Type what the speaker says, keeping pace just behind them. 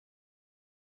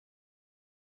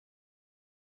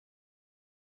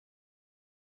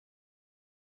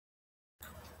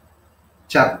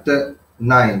Chapter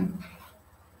 9.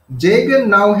 Jagan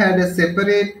now had a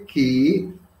separate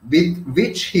key with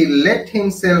which he let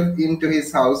himself into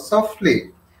his house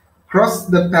softly,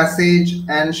 crossed the passage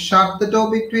and shut the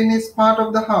door between his part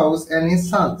of the house and his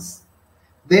son's.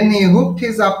 Then he hooked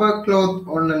his upper cloth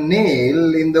on a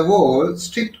nail in the wall,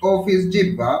 stripped off his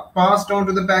jibba, passed on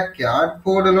to the backyard,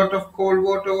 poured a lot of cold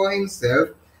water over himself,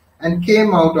 and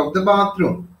came out of the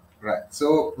bathroom. Right.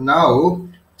 So now,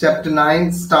 chapter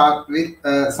 9 starts with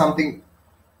something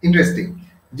interesting.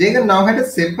 Jagan now had a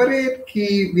separate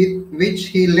key with which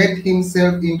he let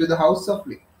himself into the house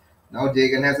softly. Now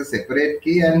Jagan has a separate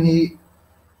key and he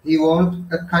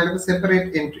want a kind of a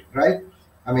separate entry, right?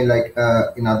 I mean, like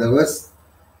in other words,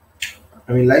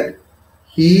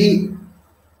 he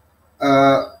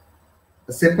a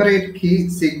separate key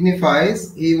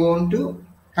signifies he want to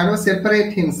kind of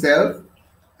separate himself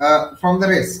from the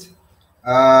rest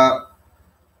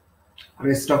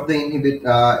of the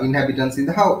inhabitants in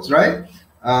the house, right?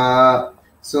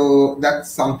 So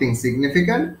that's something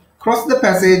significant. Cross the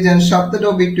passage and shut the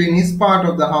door between his part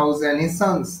of the house and his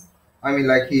son's. I mean,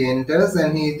 like he enters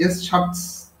and he just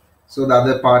shuts, so the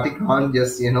other party can't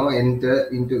just enter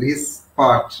into his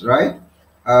part, right?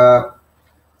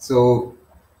 So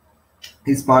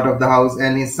his part of the house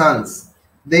and his son's.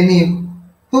 Then he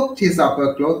hooked his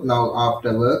upper cloth. Now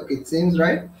after work, it seems,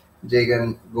 right?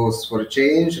 Jagan goes for a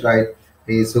change, right?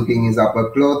 He's hooking his upper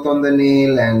cloth on the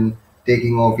nail and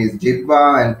taking off his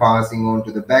jibba and passing on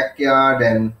to the backyard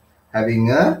and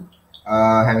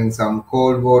having some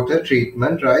cold water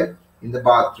treatment, right, in the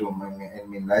bathroom. I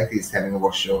mean, like he's having a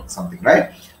wash or something,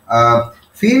 right?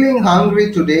 Feeling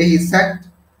hungry today,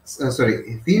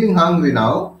 feeling hungry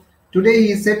now. Today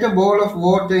he set a bowl of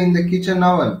water in the kitchen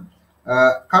oven,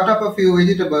 cut up a few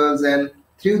vegetables and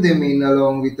threw them in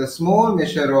along with a small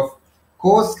measure of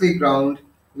coarsely ground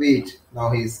wheat. Now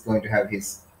he's going to have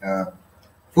his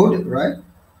food, right?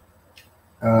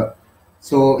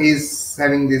 So he's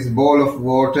having this bowl of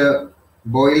water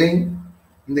boiling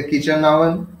in the kitchen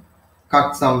oven,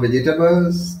 cut some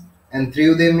vegetables and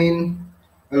threw them in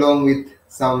along with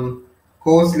some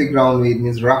coarsely ground wheat.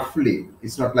 Means roughly,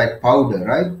 it's not like powder,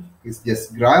 right? It's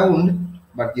just ground,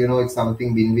 but it's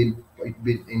something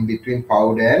in between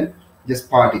powder and just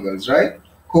particles, right?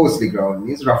 Coarsely ground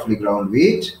means roughly ground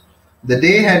wheat. The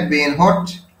day had been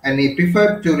hot and he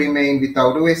preferred to remain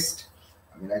without a vest.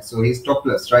 I mean, like, so he's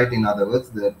topless, right? In other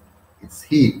words, it's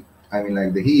heat. I mean,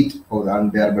 like the heat or the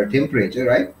unbearable temperature,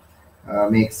 right,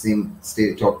 makes him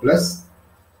stay topless.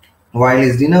 While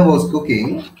his dinner was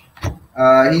cooking,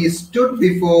 he stood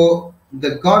before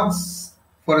the gods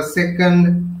for a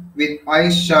second with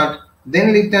eyes shut,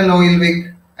 then lit an oil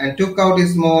wick and took out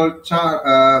his small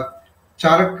charka.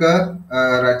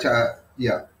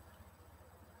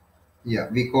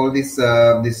 We call this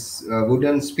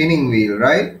wooden spinning wheel,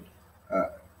 right?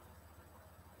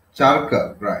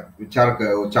 Charka, right?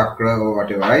 Charka or chakra or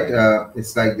whatever, right?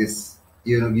 It's like this.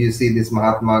 You see this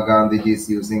Mahatma Gandhi is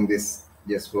using this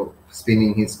just for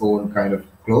spinning his own kind of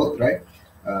cloth, right?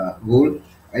 Wool.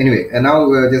 Anyway, and now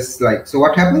we're just like, so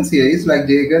what happens here is like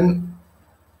Jagan,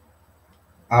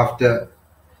 after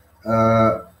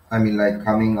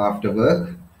coming after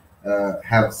work,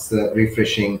 has a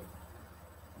refreshing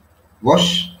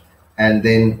wash and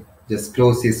then just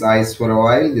close his eyes for a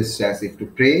while, just as if to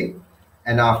pray.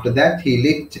 And after that, he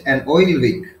lit an oil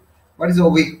wick. What is a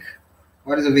wick?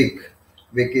 What is a wick?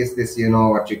 Wick is this,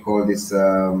 what you call this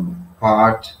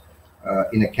part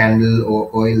in a candle or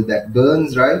oil that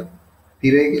burns, right?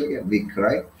 Wick,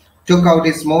 right? Took out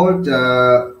his small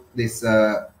this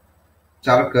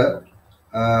charka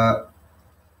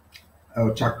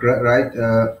chakra, right?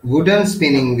 Wooden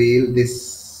spinning wheel.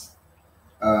 This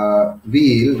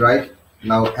wheel, right?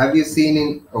 Now, have you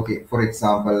seen for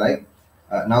example, like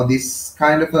now this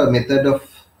kind of a method of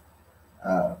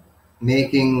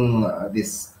making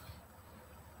this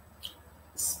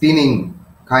spinning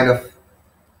kind of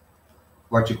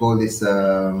what you call this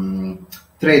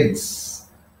threads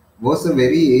was a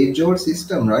very age-old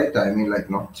system, right? I mean, like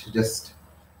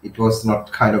it was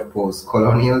not kind of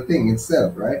post-colonial thing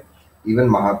itself, right? Even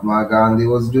Mahatma Gandhi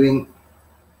was doing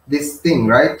this thing,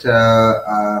 right?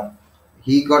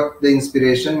 He got the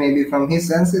inspiration maybe from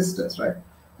his ancestors, right?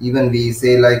 Even we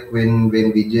say like when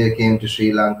Vijay came to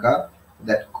Sri Lanka,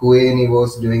 that Kueni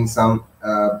was doing some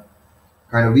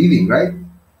kind of weaving, right?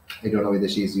 I don't know whether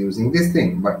she's using this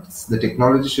thing, but the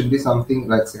technology should be something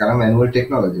like kind of manual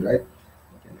technology, right?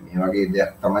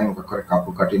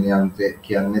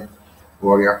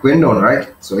 Right?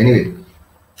 So anyway,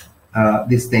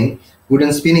 this thing,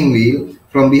 wooden spinning wheel,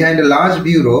 from behind a large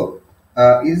bureau,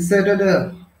 inserted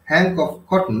a hank of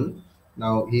cotton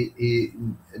Now I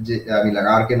mean, like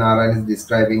R.K. Narayan is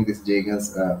describing this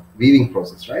Jagan's weaving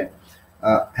process, right?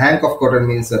 Hank of cotton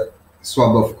means a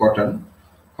swab of cotton,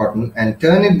 and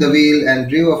turned the wheel and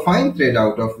drew a fine thread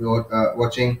out of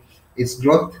watching its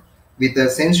growth with a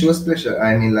sensuous pleasure.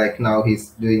 I mean, like now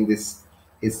he's doing this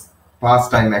his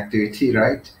pastime activity,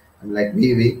 right? Like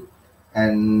weaving,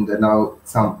 and now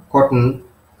some cotton.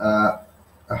 A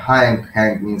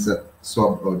hank means a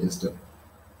swab or just a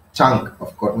chunk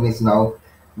of cotton is now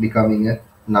becoming a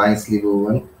nicely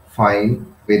woven, fine,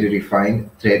 very refined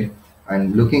thread.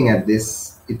 And looking at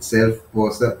this itself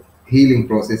was a healing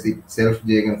process itself.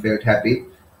 Jagan felt happy.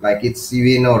 Like it's,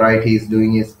 we know, right? He's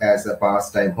doing it as a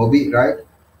pastime hobby, right?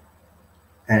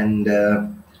 And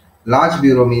large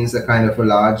bureau means a kind of a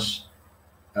large,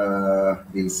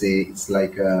 we'll say it's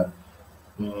like a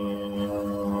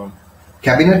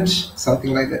cabinet,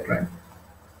 something like that, right?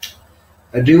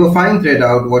 Drew a fine thread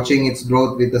out, watching its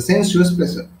growth with a sensuous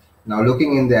pleasure. Now,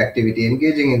 looking in the activity,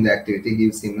 engaging in the activity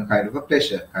gives him a kind of a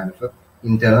pleasure, kind of a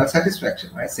internal satisfaction,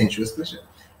 right? Sensuous pleasure.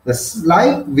 The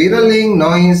slight whirling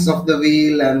noise of the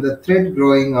wheel and the thread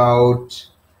growing out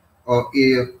of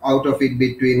it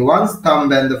between one's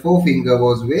thumb and the forefinger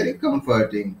was very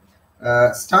comforting,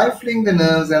 stifling the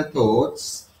nerves and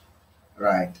thoughts.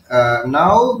 Right.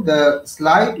 Now, the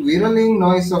slight whirling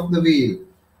noise of the wheel.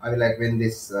 I mean, like when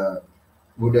this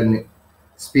wooden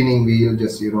spinning wheel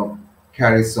just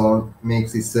carries on,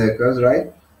 makes its circles,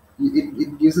 right?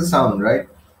 It gives a sound, right?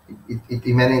 It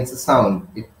emanates a sound.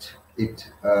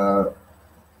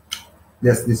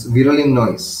 There's this whirling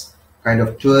noise, kind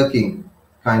of twerking,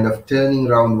 kind of turning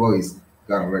round voice,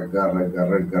 garra garra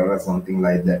garra garra, something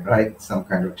like that, right? Some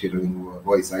kind of tittering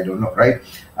voice, I don't know, right?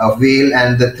 A wheel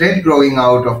and the thread growing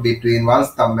out of between one's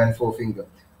thumb and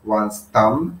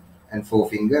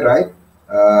forefinger, right?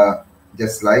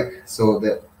 Just like so,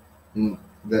 the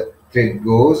thread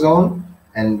goes on,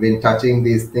 and when touching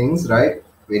these things, right?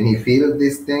 When he feels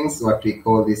these things, what we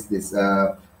call this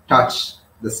touch,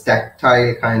 the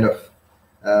tactile kind of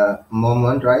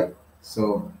moment, right?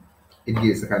 So it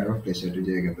gives a kind of pleasure to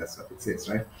Jagan. That's what it says,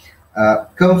 right?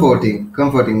 Comforting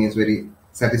means very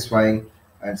satisfying,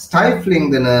 and stifling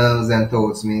the nerves and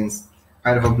thoughts means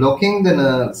kind of a blocking the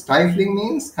nerves. Stifling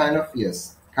means kind of,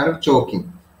 yes, kind of choking,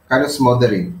 kind of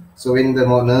smothering. So when the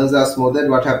nerves are smothered,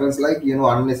 what happens? Like,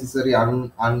 unnecessary,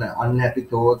 unhappy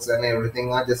thoughts and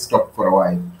everything are just stopped for a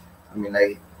while. I mean,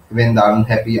 like when the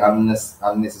unhappy,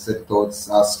 unnecessary thoughts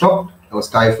are stopped or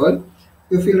stifled,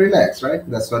 you feel relaxed, right?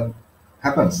 That's what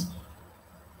happens.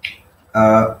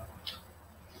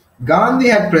 Gandhi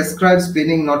had prescribed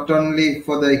spinning not only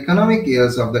for the economic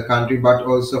ills of the country, but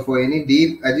also for any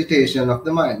deep agitation of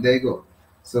the mind. There you go.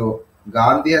 So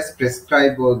Gandhi has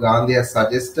prescribed, or Gandhi has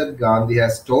suggested, Gandhi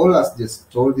has told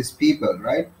these people,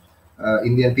 right?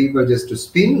 Indian people, just to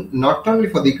spin not only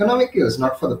for the economic ills,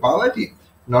 not for the poverty,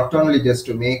 not only just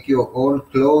to make your own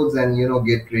clothes and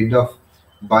get rid of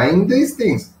buying these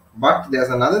things, but there's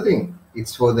another thing.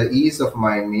 It's for the ease of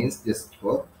mind, means just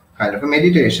for kind of a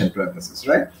meditation purposes,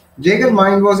 right? Jagan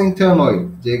mind was in turmoil.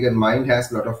 Jagan mind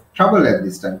has a lot of trouble at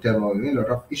this time, turmoil, a lot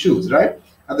of issues, right?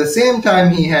 At the same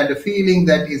time, he had a feeling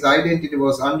that his identity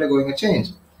was undergoing a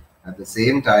change. At the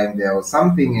same time, there was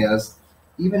something else.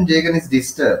 Even Jagan is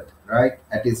disturbed, right,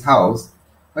 at his house.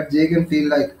 But Jagan feel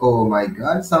like, oh my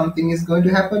God, something is going to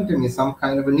happen to me. Some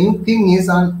kind of a new thing is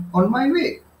on my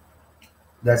way.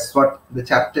 That's what the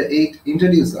chapter 8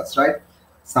 introduces us, right?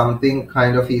 Something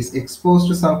kind of, is exposed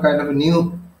to some kind of a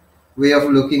new way of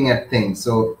looking at things.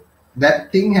 So that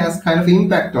thing has kind of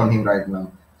impact on him right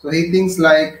now. So he thinks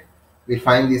like, we'll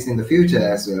find this in the future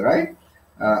as well, right?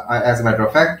 As a matter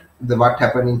of fact, what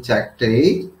happened in chapter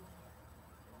 8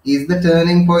 is the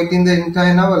turning point in the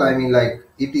entire novel. I mean, like,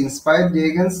 it inspired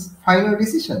Jagan's final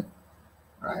decision,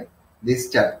 right? This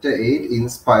chapter 8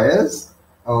 inspires,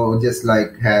 or just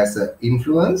like has an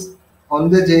influence on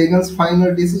the Jagan's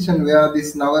final decision, where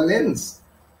this novel ends.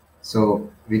 So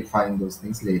we'll find those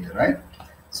things later, right?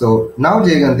 So now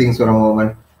Jagan thinks for a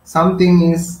moment,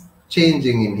 something is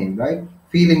changing in him, right?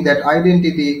 Feeling that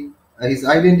his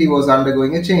identity was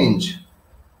undergoing a change.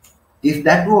 If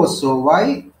that was so,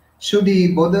 why should he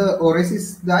bother or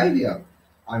resist the idea?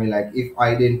 I mean, like, if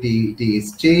identity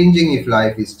is changing, if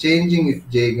life is changing, if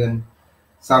Jagan,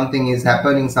 something is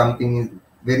happening, something is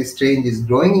very strange is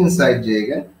growing inside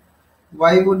Jagan,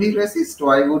 why would he resist?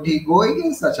 Why would he go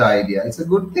against such idea? It's a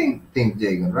good thing, think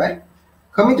Jagan, right?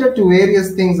 Committed to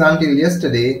various things until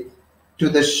yesterday, to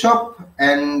the shop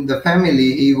and the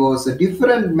family, he was a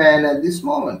different man at this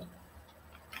moment.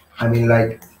 I mean,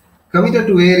 like, committed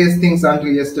to various things until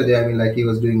yesterday. I mean, like, he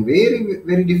was doing very,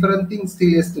 very different things till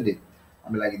yesterday. I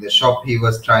mean, like in the shop, he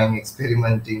was trying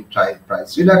experimenting, try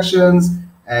price reductions,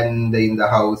 and in the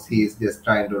house, he is just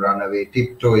trying to run away,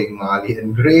 tiptoeing Marley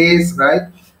and Grace, right?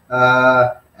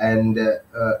 And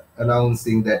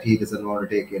announcing that he doesn't want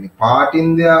to take any part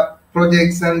in their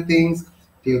projects and things.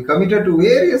 He committed to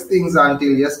various things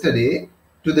until yesterday.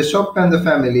 To the shop and the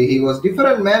family, he was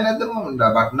different man at the moment.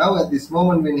 But now, at this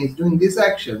moment, when he's doing these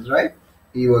actions, right?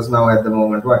 He was now at the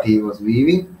moment what he was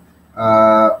weaving,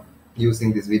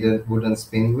 using this wooden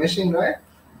spinning machine, right?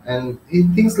 And he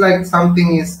thinks like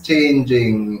something is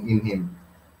changing in him.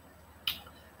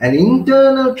 An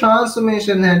internal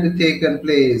transformation had taken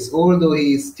place, although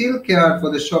he still cared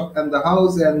for the shop and the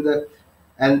house,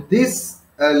 and this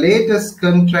latest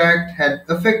contact had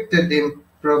affected him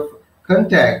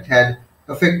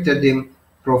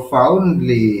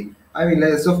profoundly. I mean,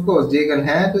 yes, of course, Jagan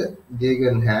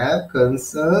had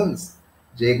concerns.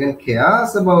 Jagan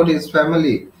cares about his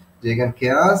family. Jagan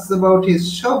cares about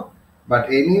his shop. But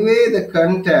anyway,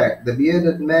 the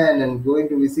bearded man, and going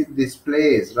to visit this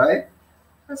place, right?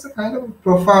 That's a kind of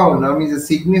profound, I mean, a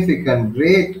significant,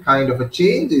 great kind of a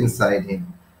change inside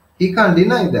him. He can't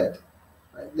deny that.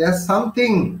 There's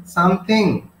something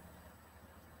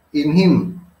in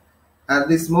him at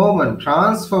this moment,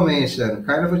 transformation,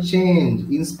 kind of a change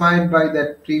inspired by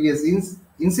that previous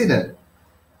incident.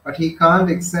 But he can't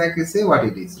exactly say what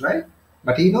it is, right?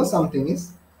 But he knows something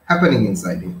is happening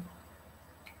inside him.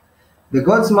 The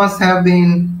gods must have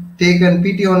been taken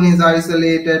pity on his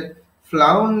isolated,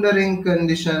 floundering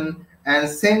condition and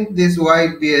sent this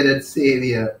white-bearded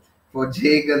savior. For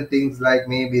Jagan, things like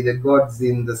maybe the gods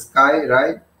in the sky,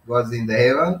 right? Gods in the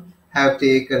heaven have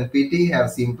taken pity, have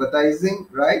sympathizing,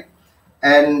 right?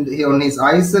 And on his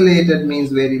isolated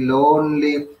means very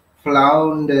lonely,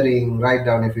 floundering. Write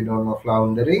down if you don't know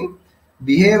floundering.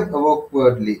 Behave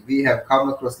awkwardly. We have come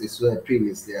across this word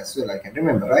previously as well. I can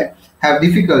remember, right? Have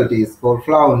difficulties called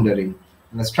floundering,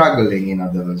 struggling, in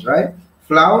other words, right?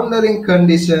 Floundering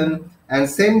condition and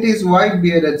sent his white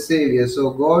bearded savior.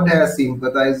 So God has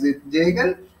sympathized with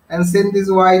Jagan and sent this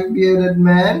white bearded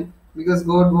man because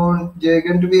God wants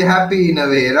Jagan to be happy in a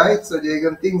way, right? So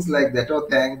Jagan thinks like that. Oh,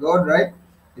 thank God, right?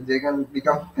 Jagan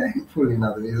become thankful in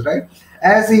other ways, right?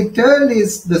 As he turned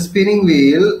the spinning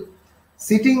wheel,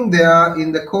 sitting there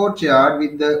in the courtyard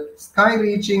with the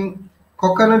sky-reaching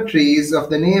coconut trees of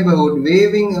the neighborhood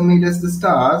waving amidst the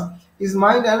stars, his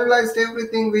mind analyzed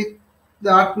everything with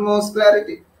the utmost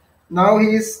clarity. Now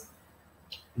he is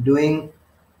doing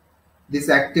this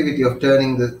activity of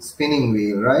turning the spinning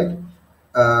wheel, right?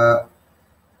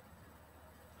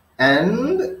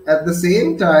 And at the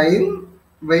same time,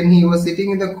 when he was sitting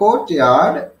in the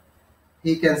courtyard,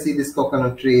 he can see these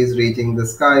coconut trees reaching the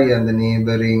sky and the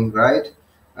neighboring, right?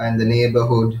 And the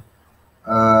neighborhood,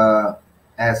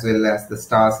 as well as the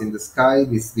stars in the sky,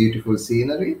 this beautiful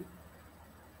scenery.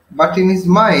 But in his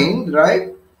mind,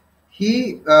 right,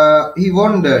 he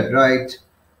wondered, right?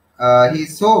 He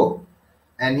saw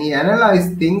and he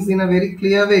analyzed things in a very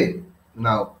clear way.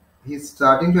 Now he's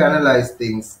starting to analyze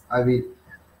things. I will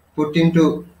put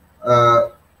into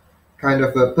kind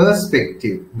of a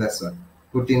perspective. That's what.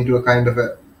 Put into a kind of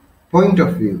a point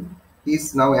of view.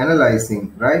 He's now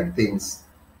analyzing, right, things,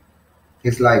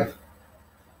 his life,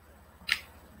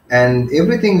 and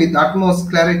everything with utmost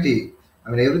clarity.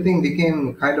 I mean, everything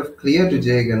became kind of clear to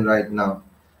Jagan right now.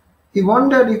 He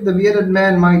wondered if the bearded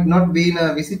man might not be in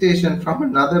a visitation from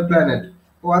another planet,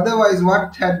 or otherwise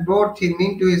what had brought him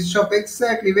into his shop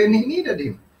exactly when he needed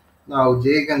him. Now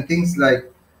Jagan thinks like,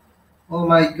 oh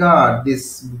my God,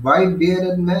 this white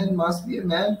bearded man must be a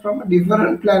man from a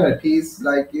different planet. He's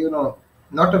like,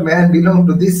 not a man belong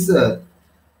to this earth.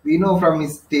 We know from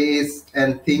his taste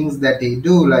and things that he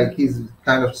do, like he's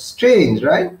kind of strange,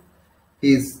 right?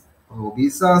 His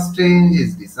hobbies are strange,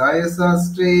 his desires are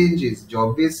strange, his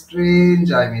job is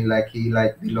strange. I mean, like he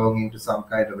like belonging to some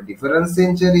kind of a different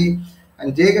century.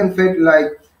 And Jagan felt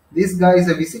like this guy is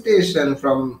a visitation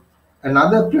from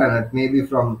another planet, maybe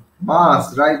from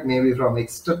Mars, right? Maybe from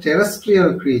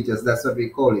extraterrestrial creatures. That's what we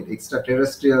call it.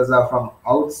 Extraterrestrials are from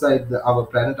outside our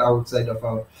planet, outside of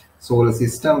our solar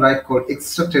system, right? Called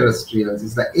extraterrestrials.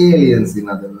 It's like aliens, in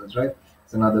other words, right?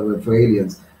 It's another word for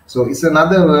aliens. So it's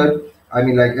another word. I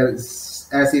mean, like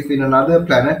as if in another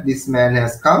planet, this man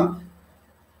has come.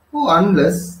 Oh,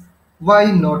 unless,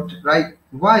 why not, right?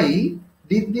 Why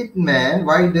did this man?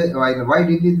 Why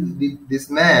did this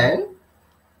man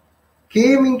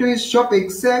came into his shop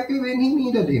exactly when he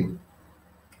needed him?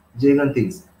 Jagan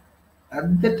thinks,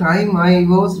 at the time I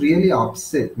was really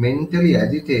upset, mentally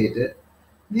agitated.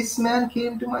 This man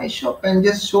came to my shop and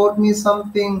just showed me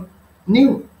something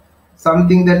new,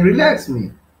 something that relaxed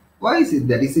me. Why is it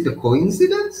that? Is it a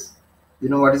coincidence? You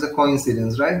know what is a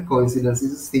coincidence, right? Coincidence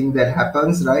is a thing that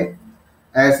happens, right?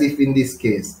 As if in this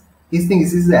case, he's thinking,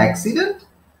 is this an accident?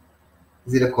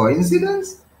 Is it a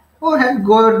coincidence? Or had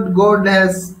God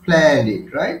has planned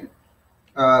it, right?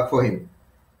 For him.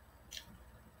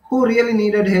 Who really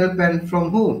needed help and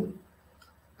from whom?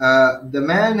 The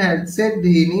man had said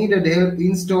he needed help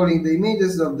installing the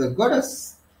images of the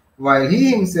goddess, while he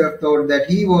himself thought that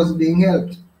he was being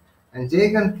helped. And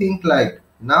Jagan think like,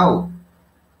 now,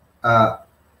 uh,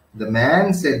 the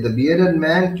man said the bearded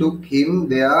man took him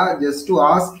there just to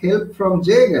ask help from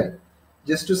Jagan,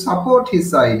 just to support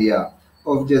his idea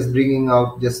of just bringing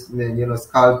out, just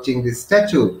sculpting this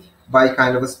statue by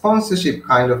kind of a sponsorship,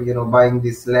 kind of buying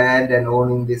this land and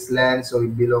owning this land, so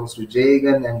it belongs to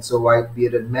Jagan, and so white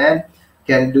bearded man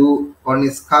can do on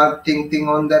his sculpting thing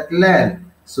on that land.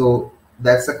 So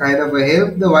that's a kind of a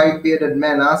help the white bearded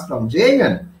man asked from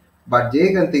Jagan. But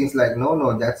Jagan thinks like, no,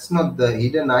 no, that's not the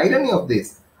hidden irony of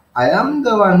this. I am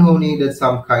the one who needed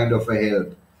some kind of a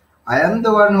help. I am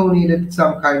the one who needed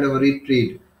some kind of a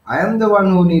retreat. I am the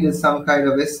one who needed some kind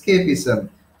of escapism.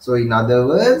 So in other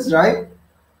words, right,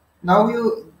 now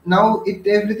it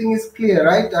everything is clear,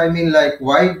 right? I mean, like,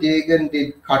 why Jagan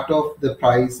did cut off the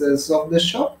prices of the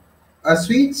shop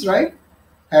sweets, right?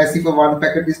 As if a one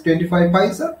packet is 25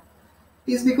 paisa,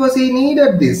 is because he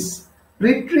needed this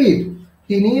retreat.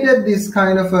 He needed this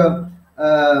kind of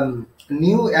a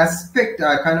new aspect,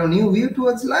 a kind of new view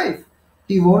towards life.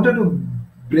 He wanted to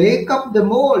break up the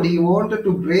mold. He wanted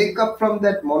to break up from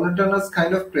that monotonous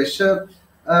kind of pressure,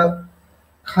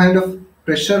 kind of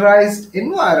pressurized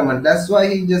environment. That's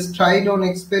why he just tried on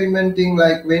experimenting,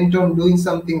 like went on doing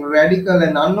something radical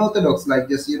and unorthodox, like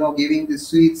just giving the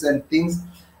sweets and things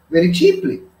very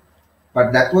cheaply.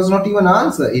 But that was not even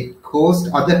answer. It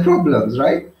caused other problems,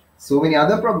 right? So many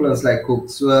other problems, like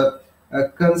cooks were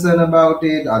concerned about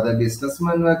it, other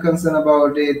businessmen were concerned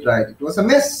about it, right? It was a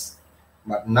mess.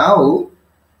 But now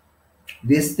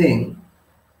this thing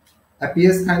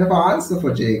appears kind of an answer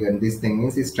for Jagan. This thing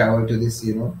means he's traveled to this,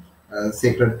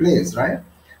 sacred place, right?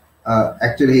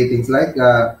 Actually, he thinks like,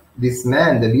 this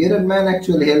man, the bearded man,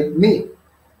 actually helped me.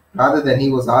 Rather than he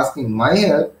was asking my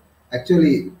help,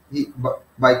 actually,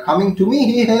 by coming to me,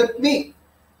 he helped me.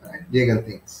 Right? Jagan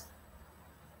thinks.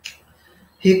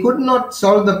 He could not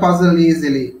solve the puzzle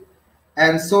easily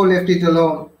and so left it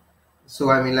alone. So,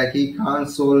 I mean, like, he can't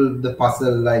solve the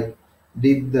puzzle, like,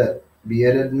 did the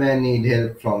bearded man need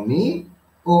help from me?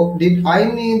 Or did I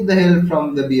need the help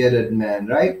from the bearded man,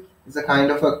 right? It's a kind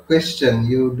of a question.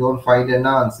 You don't find an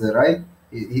answer, right?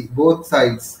 Both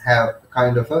sides have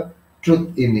kind of a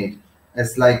truth in it.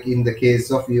 It's like in the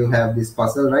case of you have this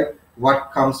puzzle, right?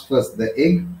 What comes first, the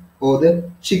egg or the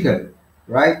chicken,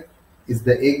 right? Is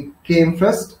the egg came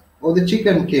first or the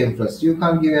chicken came first? You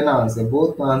can't give an answer.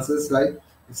 Both answers, like,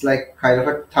 it's like kind of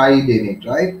a tied in it,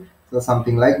 right? So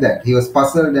something like that. He was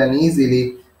puzzled and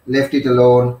easily left it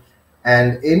alone.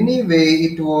 And anyway,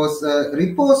 it was a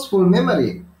reposeful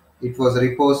memory. It was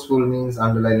reposeful means,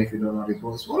 underline if you don't know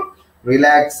reposeful,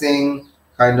 relaxing,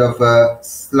 kind of a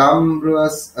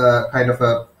slumberous, kind of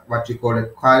a what you call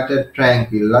it, quieted,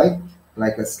 tranquil,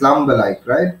 like a slumber,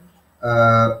 right?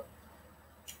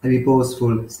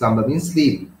 Reposeful slumber means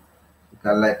sleep,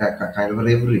 like a kind of a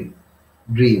reverie.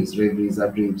 Reveries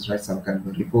are dreams, right? Some kind of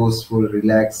a reposeful,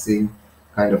 relaxing,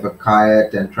 kind of a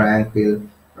quiet and tranquil,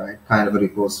 right? Kind of a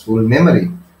reposeful memory.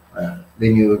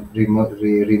 When you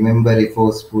remember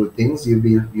reposeful things,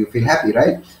 you feel happy,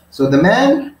 right? So the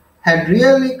man had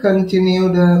really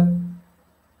continued.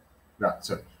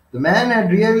 Sorry, the man had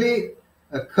really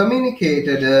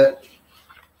communicated a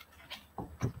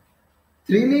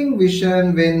thrilling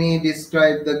vision when he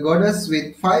described the goddess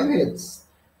with 5 heads.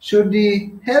 Should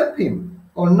he help him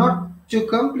or not to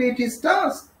complete his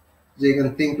task? They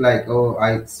can think like, oh,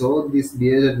 I saw this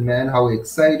bearded man, how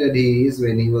excited he is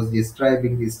when he was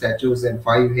describing these statues and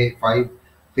five-face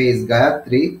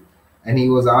Gayatri, and he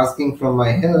was asking for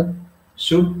my help.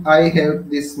 Should I help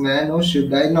this man or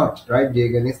should I not? Right?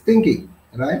 Jagan is thinking,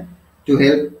 right? To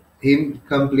help him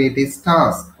complete his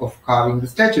task of carving the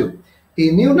statue.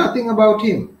 He knew nothing about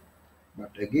him.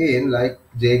 But again, like,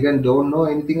 Jagan don't know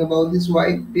anything about this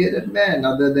white bearded man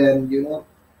other than,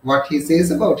 what he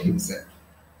says about himself.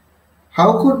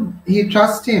 How could he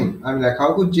trust him? I mean, like,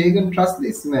 how could Jagan trust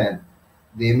this man?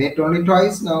 They met only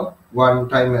twice now. One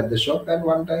time at the shop and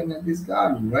one time at this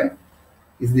garden, right?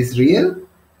 Is this real?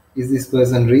 Is this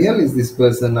person real? Is this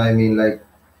person, I mean, like,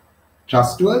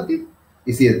 trustworthy?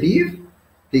 Is he a thief?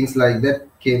 Things like that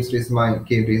came to his mind,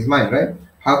 right?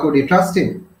 How could he trust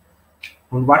him?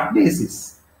 On what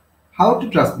basis? How to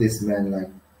trust this man? Like,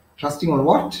 trusting on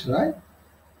what, right?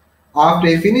 After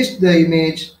he finished the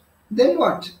image, Then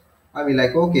what? I mean,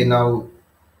 like, okay, now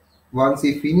once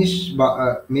he finished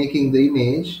making the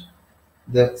image,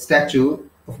 the statue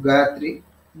of Gayatri,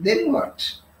 then what?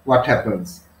 What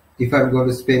happens? If I'm going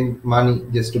to spend money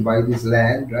just to buy this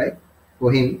land, right,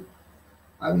 for him,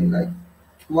 I mean, like,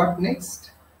 what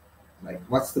next? Like,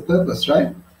 what's the purpose,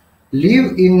 right?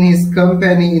 Live in his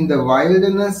company in the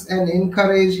wilderness and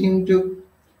encourage him to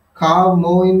carve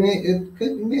more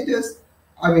images.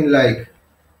 I mean, like,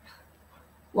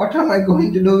 what am I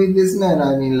going to do with this man?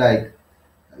 I mean, like,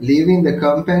 leaving the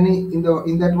company in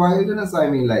that wilderness. I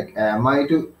mean, like, am I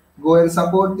to go and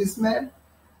support this man?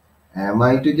 Am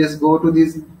I to just go to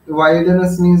this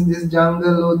wilderness, means this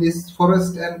jungle or this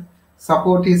forest, and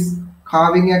support his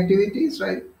carving activities,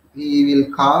 right? He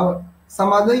will carve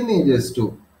some other images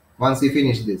too once he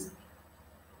finish this.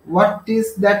 What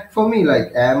is that for me?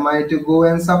 Like, am I to go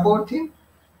and support him?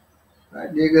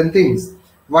 Right? Jagan thinks,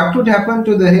 what would happen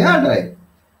to the hair dye?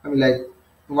 I mean, like,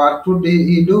 what would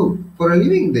he do for a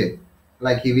living then?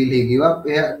 Like, he give up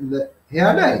the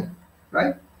hair dye,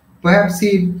 right? Perhaps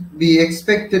he'd be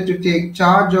expected to take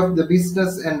charge of the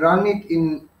business and run it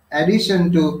in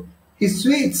addition to his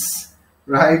sweets,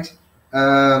 right?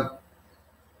 Uh,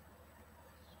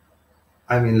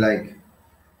 I mean, like,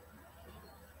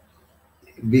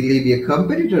 will he be a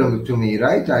competitor to me,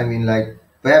 right? I mean, like,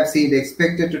 perhaps he'd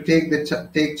expected to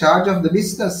take charge of the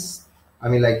business. I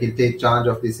mean, like, he'll take charge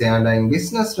of this hair dyeing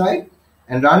business, right?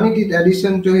 And run it in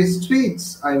addition to his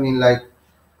tweets. I mean, like,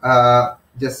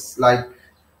 just like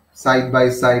side by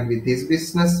side with his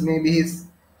business, maybe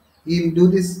he'll do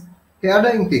this hair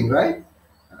dyeing thing, right?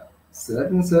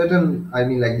 Certain, I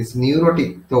mean, like, this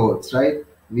neurotic thoughts, right?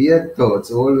 Weird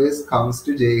thoughts always comes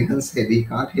to Jagan's head. He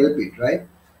can't help it, right?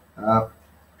 Uh,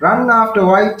 Run after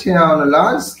white hair on a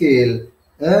large scale,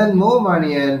 earn more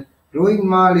money and ruin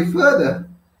Mali further.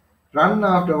 Run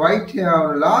after white hair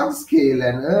on a large scale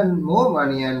and earn more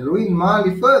money and ruin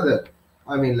Mali further.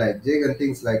 I mean, like, Jagan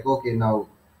thinks like, okay, now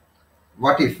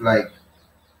what if, like,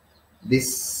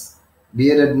 this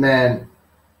bearded man,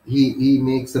 he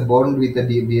makes a bond with a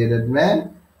bearded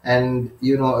man, and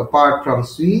apart from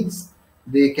sweets,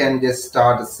 they can just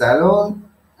start a salon,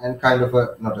 and kind of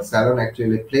a, not a salon,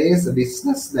 actually a place, a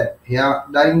business, that hair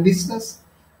dyeing business,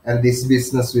 and this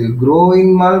business will grow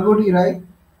in Malgudi, right?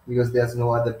 Because there's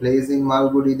no other place in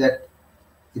Malgudi that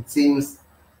it seems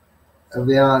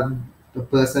where the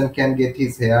person can get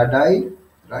his hair dyed,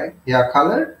 right, hair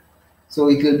colored. So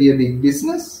it will be a big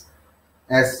business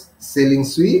as selling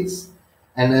sweets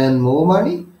and earn more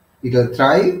money. It'll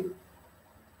thrive.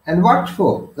 And what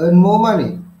for? Earn more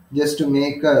money just to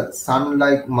make a son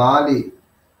like Mali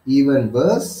even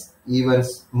worse, even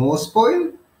more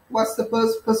spoiled? What's the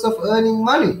purpose of earning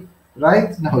money?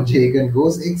 Right? Now Jagan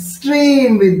goes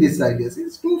extreme with these ideas.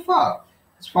 It's too far.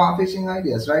 It's far-fetching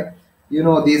ideas, right?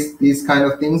 These kind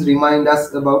of things remind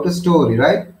us about a story,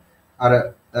 right?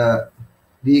 Or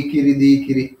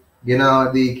Dikiri,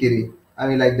 Gena Dikiri. I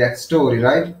mean, like that story,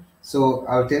 right? So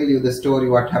I'll tell you the story,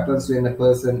 what happens when a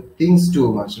person thinks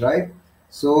too much, right?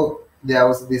 So there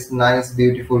was this nice,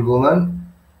 beautiful woman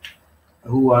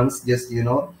who once just,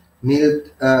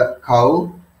 milked a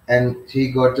cow, and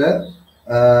she got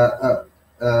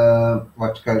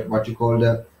what you call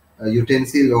a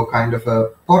utensil, or kind of a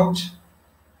pot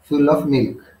full of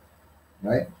milk,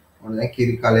 right? ඔන්න දැන්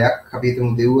කිරි කලයක් අපි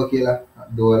හිතමු දෙව්වා කියලා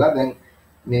දෝලා දැන්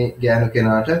මේ ගෑනු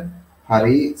කෙනාට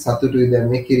හරි සතුටුයි දැන්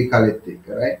මේ කිරි කලෙත් එක්ක,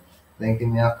 right? දැන් ඉතින්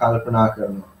මෙයා කල්පනා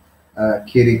කරනවා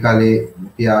කිරි කලේ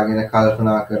තියාගෙන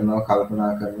කල්පනා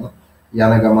කරනවා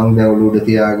යන ගමන් දැවුල උඩ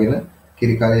තියාගෙන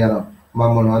කිරි කලේ යනවා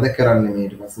මම මොනවද කරන්නේ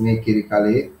ඊට පස්සේ මේ කිරි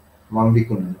කලේ මම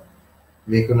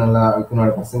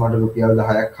විකුණුණාට පස්සේ මට රුපියල්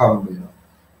 10ක් හම්බ වෙනවා.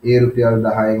 ඒ රුපියල්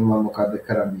 10න් මම මොකද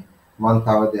කරන්නේ? මම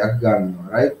තව දෙයක් ගන්නවා,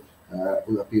 right?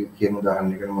 අපි කියමු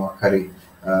උදාහරණයකට මොකක් හරි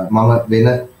මම වෙන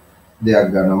දෙයක්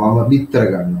ගන්නවා, මම බිත්තර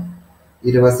ගන්නවා.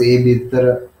 ඊට පස්සේ ඒ බිත්තර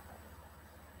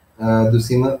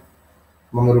දුසිම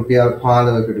මම රුපියල්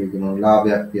 15කට විකුණනවා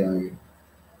ලාභයක් තියාගෙන.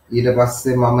 ඊට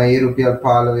පස්සේ මම ඒ රුපියල්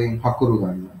 15න් හකුරු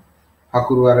ගන්නවා.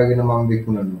 හකුරු අරගෙන මම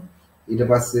විකුණනවා. ඊට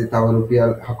පස්සේ තව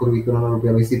රුපියල් හකුරු විකුණන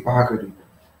රුපියල් 25කට විතර.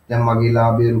 දැන් මගේ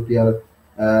ලාභය රුපියල්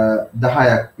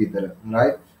 10ක් විතර,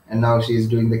 right? And now she is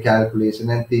doing the calculation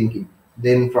and thinking.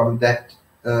 Then from that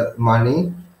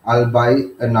money, I'll buy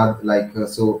another, like,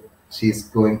 so she's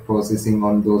going processing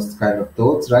on those kind of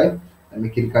thoughts, right? And me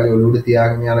kali oluda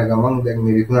tiyaගෙන යන ගමන් දැන්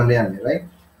මේ විකුණන්න යන්නේ, right?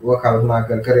 ඔය කල්පනා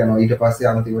කර යනවා. ඊට පස්සේ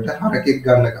අන්තිමට හරකෙක්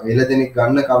ගන්නකම් එළදෙනෙක්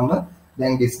ගන්නකම්ම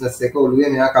දැන් බිස්නස් එක ඔළුවේ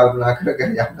මෙයා කල්පනා කර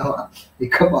යනවා.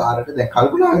 එකපාරට දැන්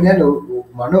කල්පනා කරගෙන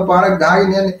මනෝ පාරක්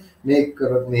ගහගෙන යන්නේ මේක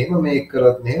කරොත්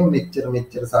මෙහෙම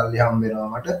මෙච්චර සල්ලි හම්බ වෙනවා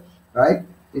මට, right?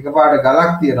 එකපාරට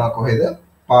ගලක් තියනවා කොහෙද?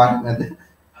 පාරමැද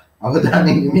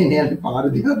අවධානයෙන් නෙමෙයි යන්නේ පාර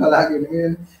දිහා බලාගෙන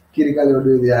නෙමෙයි කිරිකල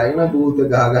ඔඩුවේ තියාගෙන බූත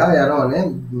ගහ යනවනේ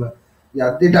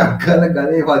යද්දි ටක් ගාලා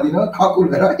ගලේ වදිනවා කකුල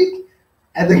right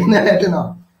ඇදගෙන වැටෙනවා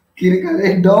කිරිකලේ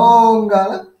ඩෝං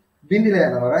ගාලා බින්දිලා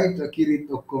යනවා right කිරිත්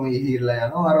ඔක්කොම ඉහිරලා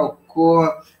යනවා අර ඔක්කොම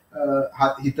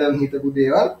හිතපු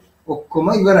දේවල් ඔක්කොම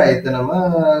ඉවරයි එතනම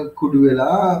කුඩු වෙලා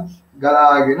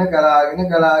ගලාගෙන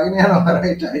යනවා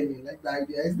right I mean like the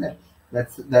idea is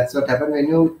that's what happens when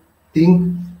you think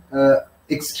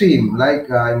extreme like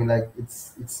I mean like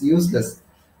it's useless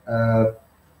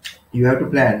you have to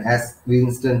plan as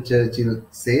Winston Churchill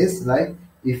says like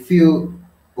if you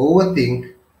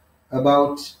overthink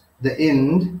about the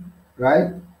end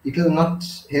right it will not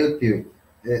help you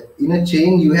in a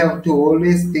chain you have to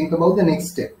always think about the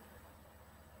next step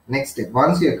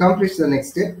once you accomplish the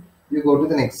next step you go to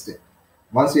the next step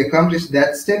once you accomplish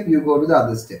that step you go to the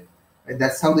other step right?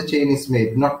 That's how the chain is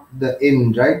made not the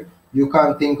end right you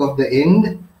can't think of the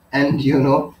end and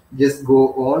just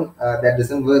go on that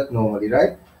doesn't work normally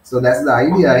right so that's the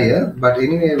idea here but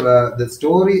anyway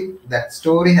that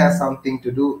story has something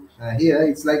to do here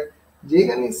it's like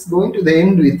Jagan is going to the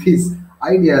end with his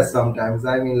ideas sometimes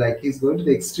I mean like he's going to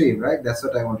the extreme right that's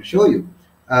what I want to show you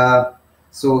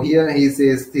so here he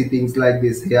says things like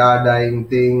this hair dyeing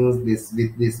things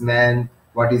with this man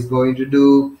what he's going to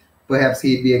do perhaps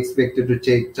he'd be expected to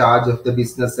take charge of the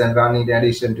business and run in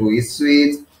addition to his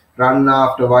sweets run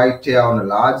after white hair on a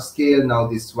large scale now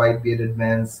this white bearded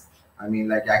man's I mean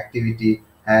like activity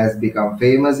has become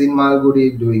famous in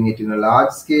Malgudi doing it in a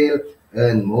large scale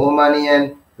earn more money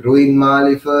and ruin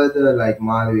Mali further like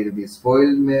Mali will be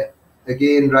spoiled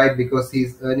again right because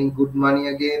he's earning good money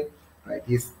again right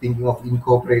he's thinking of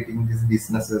incorporating these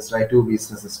businesses right two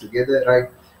businesses together right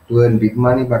to earn big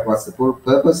money but what's the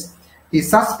purpose he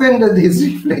suspended his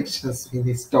reflections when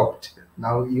he stopped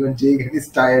now even Jagan is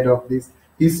tired of this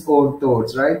his own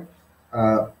thoughts right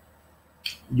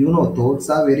thoughts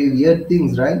are very weird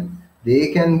things right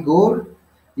they can go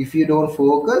if you don't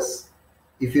focus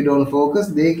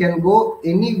they can go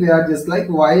anywhere just like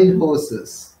wild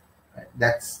horses right?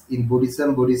 That's in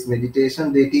Buddhist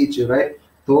meditation they teach you right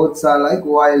thoughts are like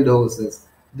wild horses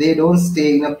they don't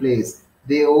stay in a place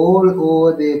they all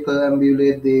over they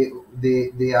perambulate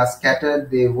they are scattered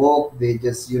they walk they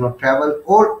just travel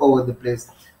all over the place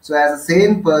so as a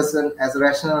sane person as a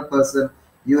rational person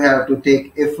you have to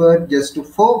take effort just to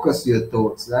focus your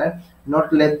thoughts right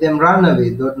not let them run away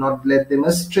not let them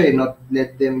astray not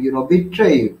let them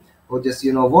betray you or just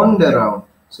wander around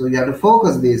so you have to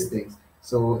focus these things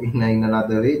so in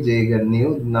another way Jagan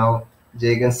knew now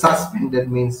Jagan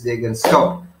suspended means Jagan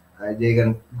stopped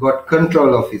Jagan got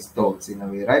control of his thoughts in a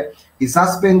way right he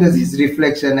suspended his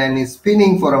reflection and is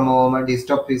spinning for a moment he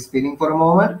stopped his spinning for a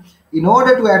moment in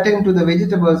order to attend to the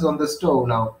vegetables on the stove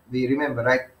now we remember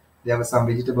right there were some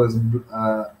vegetables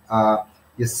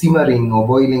just simmering or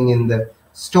boiling in the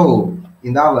stove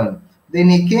in the oven then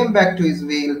he came back to his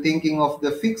wheel thinking of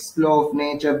the fixed law of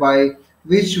nature by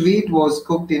which wheat was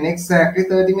cooked in exactly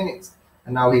 30 minutes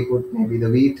and now he put maybe the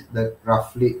wheat the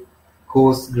roughly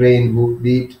coarse grained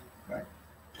wheat right,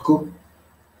 cook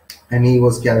and he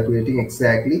was calculating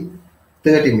exactly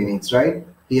 30 minutes right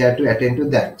he had to attend to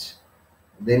that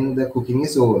then the cooking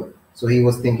is over so he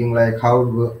was thinking like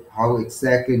how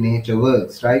exactly nature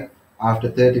works right after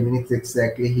 30 minutes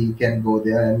exactly he can go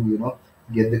there and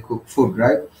get the cooked food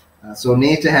right so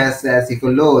nature has as if a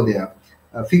law there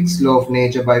a fixed law of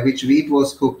nature by which wheat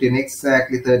was cooked in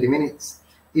exactly 30 minutes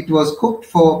it was cooked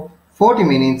for 40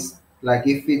 minutes like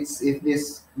if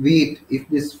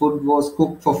this food was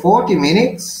cooked for 40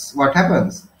 minutes what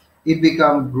happens it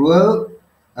becomes gruel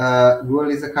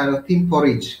gruel is a kind of thin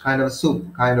porridge kind of soup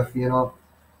kind of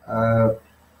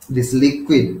this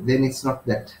liquid then it's not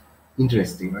that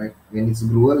interesting right when it's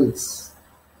gruel it's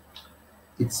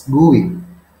gooey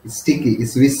it's sticky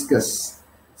it's viscous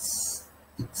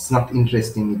it's not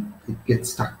interesting it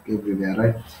gets stuck everywhere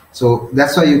right so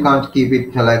that's why you can't keep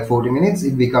it like 40 minutes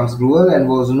it becomes gruel and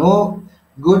was no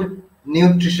good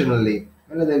nutritionally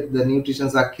the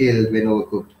nutrients are killed when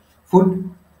overcooked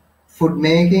food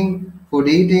making food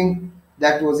eating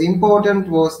that was important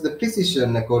was the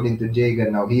precision according to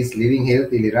Jagan now he's living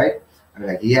healthily right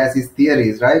like he has his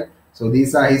theories right so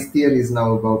these are his theories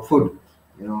now about food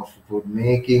food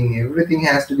making everything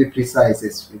has to be precise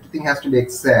everything has to be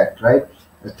exact right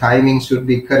the timing should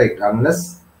be correct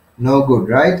unless no good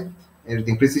right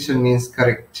everything precision means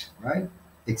correct right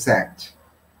exact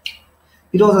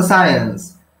it was a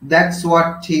science that's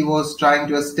what he was trying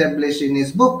to establish in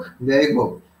his book there you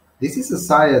go this is a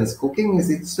science cooking is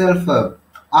itself a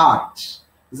art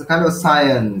it's a kind of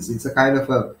science it's a kind of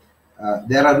a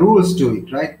There are rules to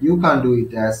it, right? You can't do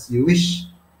it as you wish,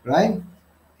 right?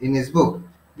 In his book,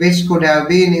 which could have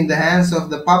been in the hands of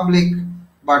the public,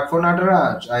 but for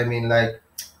Nataraj, I mean, like,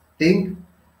 think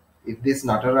if this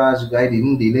Nataraj guy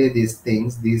didn't delay these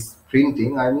things, this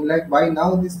printing, I mean, like, by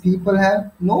now these people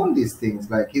have known these things.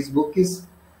 Like, his book is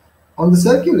on the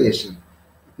circulation.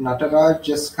 Nataraj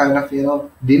just kind of,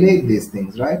 delayed these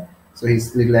things, right? So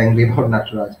he's a little angry about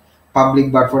Nataraj.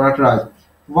 Public, but for Nataraj.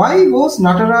 Why was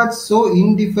Nataraj so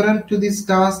indifferent to this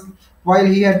task while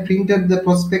he had printed the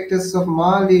prospectus of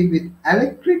Mali with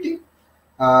alacrity?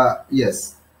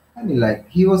 Yes. I mean, like,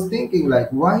 he was thinking, like,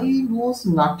 why was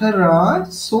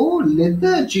Nataraj so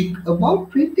lethargic about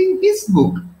printing his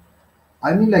book?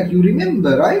 I mean, like, you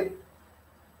remember, right?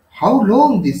 How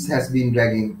long this has been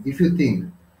dragging, if you think.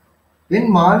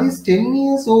 When Mali is 10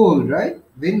 years old, right?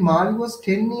 When Mali was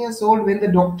 10 years old, when the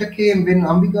doctor came, when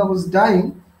Ambika was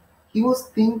dying, he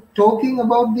was talking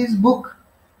about this book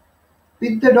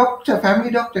with the doctor,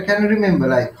 family doctor. Can you remember?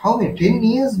 Like, how many? 10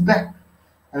 years back.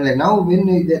 I mean, like, now,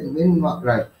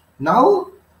 right. Now,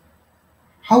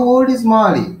 how old is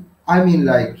Mali? I mean,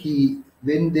 like,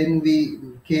 then we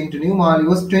came to New Mali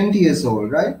was 20 years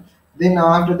old, right? Then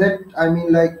after that, I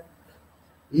mean, like,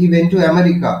 he went to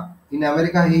America. In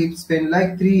America, he spent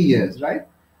like 3 years, right?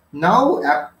 Now,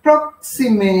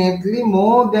 approximately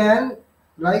more than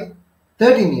like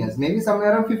 13 years, maybe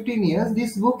somewhere around 15 years,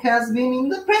 this book has been in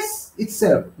the press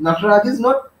itself. Nataraj is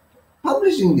not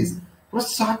publishing this for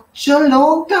such a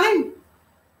long time.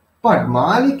 But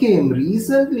Mali came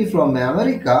recently from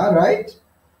America, right?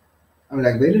 I mean,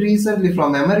 like, very recently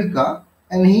from America,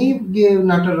 and he gave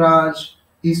Nataraj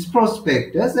his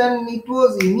prospectus, and it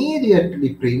was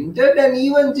immediately printed, and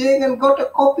even Jagan got a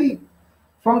copy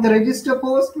from the register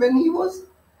post when he was,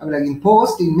 I mean, like, in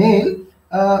post, in mail,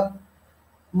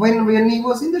 when he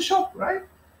was in the shop, right?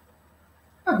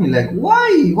 I mean, like,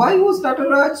 why was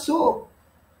Nataraj so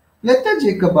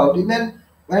lethargic about it?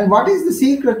 And what is the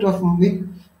secret of with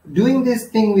doing this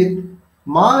thing with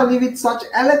Mali with such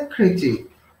alacrity?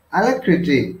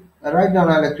 Alacrity, write down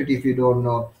alacrity if you don't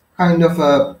know. Kind of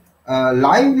a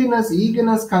liveliness,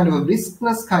 eagerness, kind of a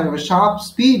briskness, kind of a sharp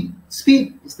speed.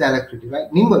 Speed is the alacrity,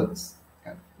 right? Nimbleness,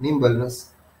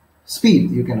 nimbleness,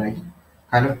 speed. You can write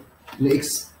kind of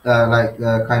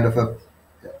kind of a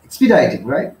expediting,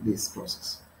 right? This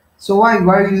process. So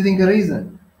why do you think a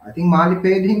reason? I think Mali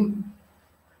paid him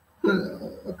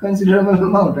a considerable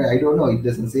amount. Right? I don't know. It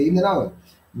doesn't say in the novel.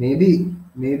 Maybe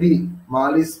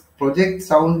Mali's project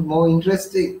sound more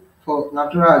interesting for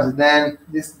Nataraj than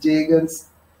this Jagan's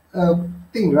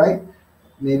thing, right?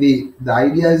 Maybe the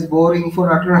idea is boring for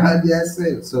Nataraj as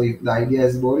well. So if the idea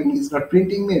is boring, he's not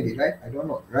printing. Maybe, right? I don't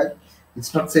know, right?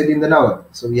 It's not said in the novel,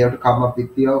 so we have to come up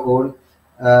with your own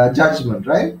judgment,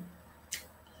 right?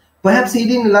 Perhaps he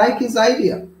didn't like his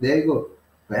idea. There you go.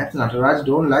 Perhaps Nataraj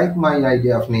don't like my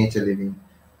idea of nature living.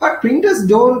 But printers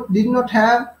did not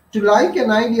have to like an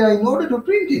idea in order to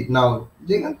print it. Now,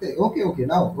 they can say,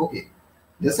 okay.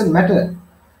 Doesn't matter.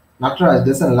 Nataraj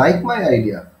doesn't like my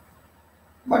idea.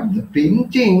 But the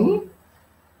printing,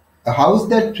 a house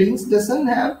that prints doesn't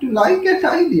have to like an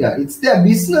idea. It's their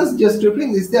business just to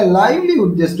print. It's their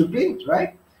livelihood just to print,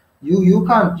 right? You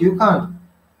can't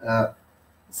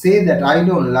say that I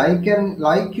don't like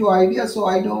your idea, so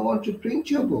I don't want to print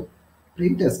your book.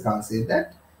 Printers can't say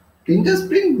that. Printers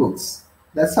print books.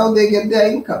 That's how they get their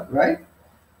income, right?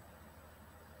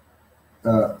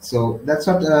 So that's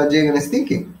what Jagan is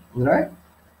thinking, right?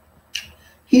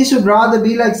 He should rather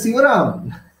be like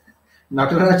Sivaraman.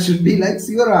 Nataraj should be like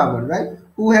Sivaraman, right?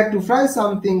 Who had to fry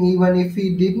something even if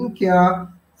he didn't care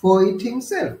for it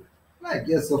himself. Right?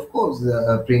 Yes, of course,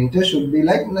 a printer should be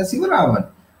like Sivaraman.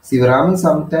 Sivaraman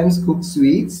sometimes cooks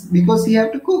sweets because he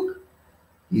have to cook.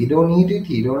 He don't eat it,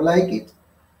 he don't like it,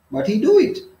 but he do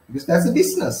it because that's a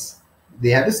business.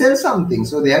 They have to sell something,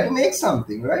 so they have to make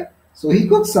something, right? So he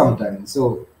cooks sometimes.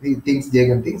 So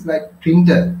Jagan thinks like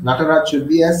printer. Nataraj should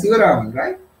be as Sivaraman,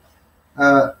 right?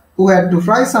 Who had to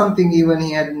fry something even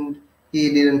he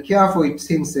didn't care for it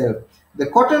himself. The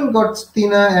cotton got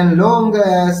thinner and longer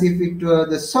as if it were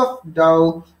the soft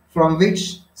dough from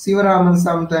which Sivaraman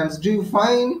sometimes drew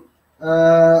fine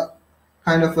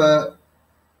kind of a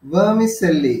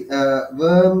vermicelli.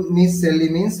 Vermicelli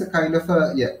means a kind of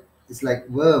a, it's like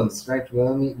worms, right?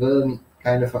 Wormy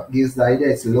kind of gives the idea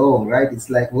it's long, right? It's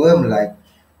like worm-like,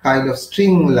 kind of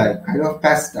string-like, kind of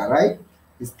pasta, right?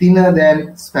 It's thinner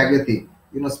than spaghetti.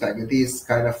 You know, spaghetti is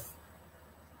kind of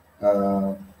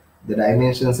the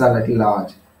dimensions are little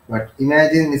large, but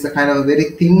imagine it's a kind of a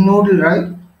very thin noodle, right?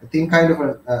 A thin kind of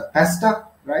a pasta,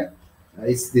 right?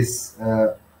 It's this.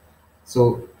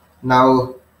 So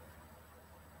now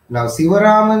Now,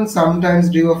 Sivaraman sometimes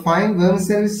drew a fine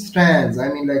vermicelli strands. I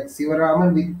mean, like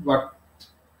Sivaraman with what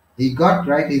he got,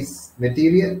 right? His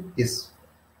material, his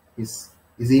his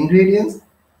ingredients,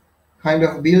 kind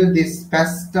of build this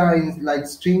pasta in like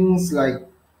strings, like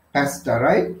pasta,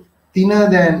 right? Thinner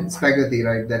than spaghetti,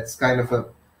 right? That's kind of a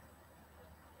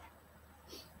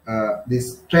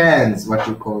this strands, what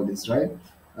you call this, right?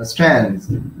 Strands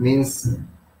means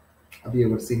අපි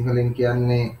ඔකට සිංහලෙන්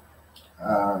කියන්නේ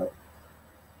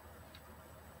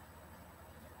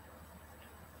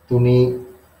තුනි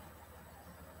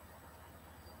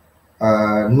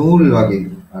නූල් වගේ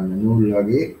නූල්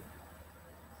වගේ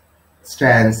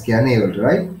strands කියන්නේ ඒවට,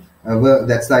 right?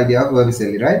 That's the idea of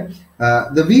vermicelli, right?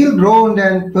 The wheel groaned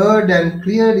and purred and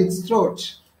cleared its throat.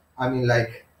 I mean,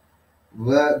 like,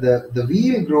 the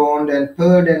wheel groaned and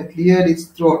purred and cleared its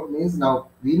throat means, now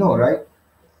we know, right?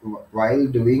 While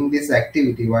doing this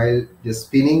activity, while just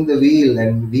spinning the wheel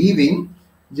and weaving,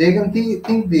 Jagan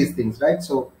think these things, right?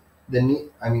 So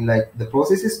I mean, like, the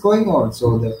process is going on,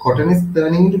 so the cotton is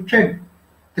turning into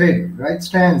thread, right?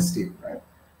 Strands still, right?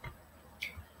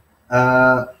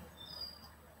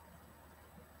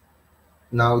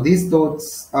 Now these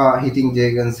thoughts are hitting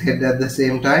Jagan's head at the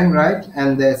same time, right?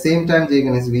 And the same time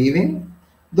Jagan is weaving.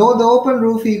 Though the open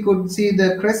roof, he could see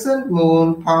the crescent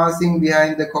moon passing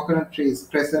behind the coconut trees.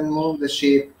 Crescent moon, the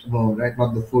shaped moon, right?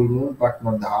 Not the full moon, but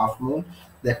not the half moon.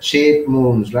 That shaped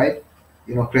moons, right?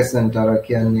 You know, crescent ara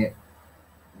kiyanne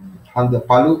handa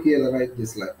palu kiyala, right?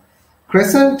 Just like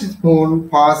crescent moon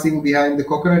passing behind the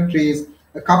coconut trees.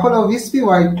 A couple of wispy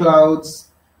white clouds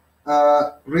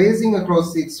raising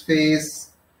across its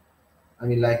face. I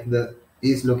mean, like,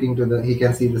 he's looking to he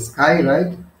can see the sky,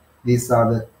 right? These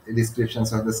are the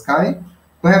descriptions of the sky.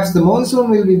 Perhaps the monsoon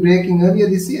will be breaking earlier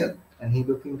this year, and he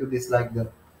looking to this, like the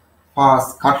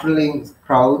fast scuttling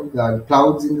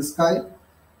clouds in the sky,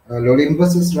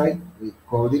 lorymbuses, right? We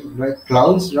call it, right?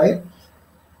 Clouds, right?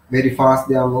 Very fast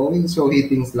they are moving. So he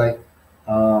thinks like,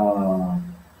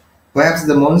 perhaps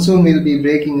the monsoon will be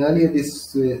breaking earlier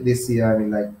this year. I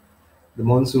mean, like, the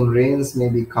monsoon rains may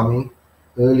be coming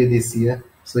early this year.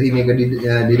 So he make a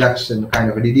deduction, kind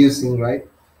of a deducing, right?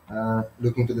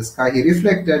 Looking to the sky, he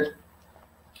reflected,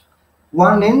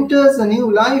 one enters a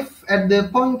new life at the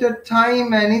appointed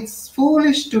time, and it's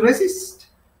foolish to resist.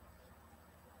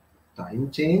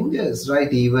 Time changes,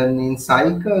 right? Even in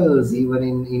cycles, even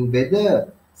in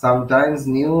weather, sometimes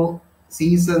new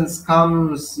seasons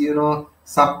comes, you know,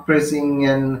 suppressing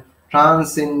and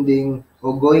transcending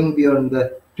or going beyond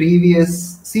the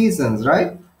previous seasons,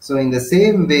 right? So in the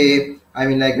same way, I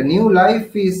mean, like, a new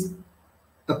life is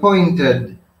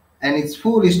appointed, and it's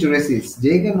foolish to resist.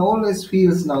 Jagan always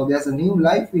feels now there's a new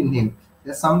life in him.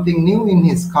 There's something new in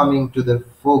his coming to the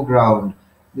foreground.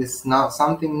 This now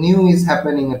something new is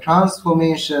happening, a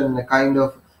transformation, a kind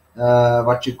of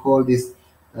what you call this,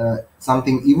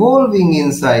 something evolving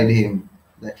inside him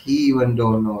that he even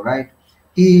don't know, right?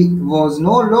 He was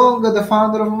no longer the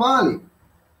father of Mali,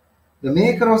 the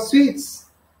maker of sweets,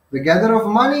 the gatherer of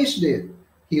Manishde.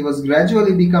 He was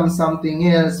gradually become something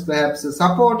else, perhaps a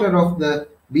supporter of the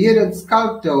bearded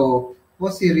sculptor. Or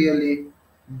was he really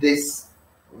this,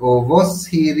 or was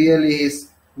he really his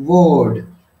ward?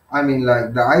 I mean,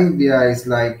 like, the idea is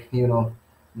like, you know,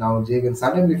 now Jagan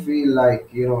suddenly feel like,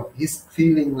 you know, he's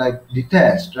feeling like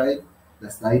detached, right?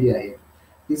 That's the idea here.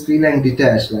 He's feeling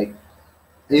detached, like,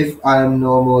 if I am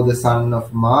no more the son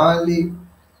of Mali,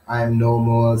 I am no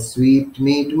more sweet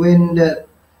meat vendor,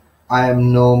 I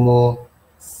am no more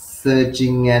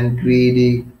searching and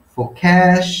greedy for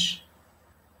cash.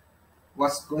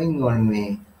 What's going on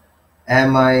me?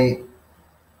 Am I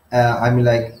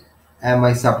like, am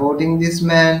I supporting this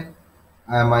man?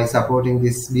 Am I supporting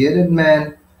this bearded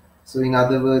man? So in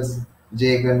other words,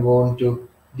 Jagan want to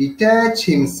detach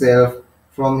himself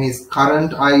from his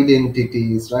current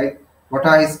identities, right? What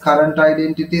are his current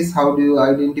identities? How do you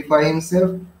identify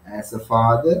himself? As a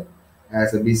father,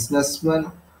 as a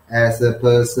businessman, as a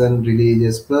person,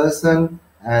 religious person,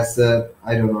 as a,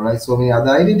 I don't know, right? So many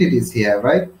other identities he have,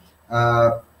 right?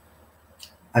 I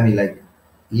mean, like,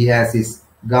 he has his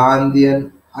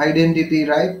Gandhian identity,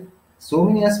 right? So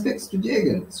many aspects to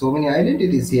Jagan, so many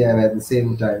identities he have at the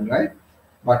same time, right?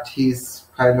 But he's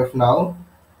kind of now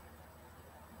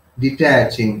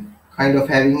detaching, kind of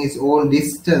having his own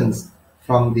distance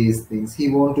from these things. He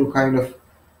want to kind of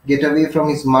get away from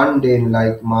his mundane,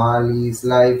 like Mali's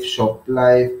life, shop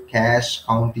life, cash,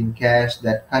 counting cash,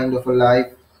 that kind of a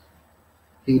life.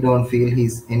 He don't feel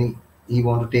he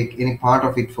want to take any part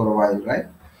of it for a while, right?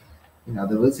 In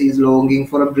other words, he's longing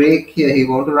for a break here. He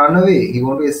want to run away. He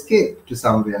want to escape to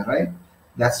somewhere, right?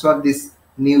 That's what this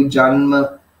new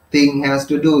Janma thing has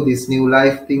to do, this new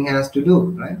life thing has to do,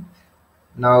 right?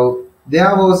 Now,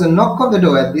 there was a knock on the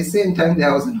door. At the same time,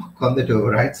 there was a knock on the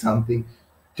door, right? Something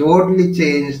totally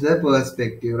changed the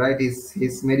perspective, right?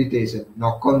 His meditation.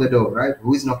 Knock on the door, right?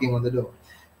 Who is knocking on the door?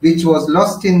 Which was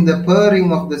lost in the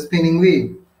purring of the spinning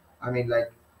wheel. I mean,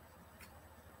 like,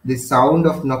 the sound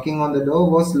of knocking on the door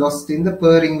was lost in the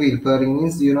purring wheel. Purring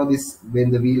means, you know, this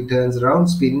when the wheel turns around,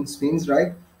 spins,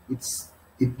 right?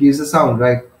 It gives a sound,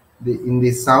 right? In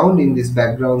this sound, in this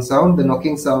background sound, the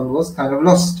knocking sound was kind of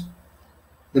lost.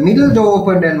 The middle door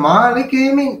opened and Marley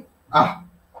came in. Ah,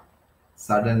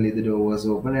 suddenly the door was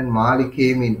open and Marley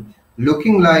came in,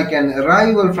 looking like an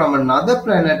arrival from another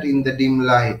planet in the dim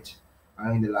light. I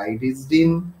mean, the light is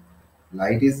dim.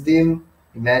 Light is dim.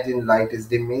 Imagine light is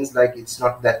dim means like it's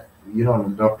not that, you know,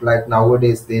 not like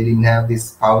nowadays they didn't have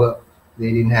this power.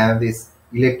 They didn't have this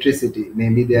electricity.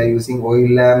 Maybe they are using oil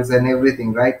lamps and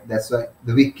everything, right? That's what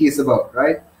the wiki is about,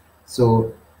 right?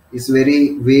 So it's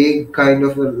very vague kind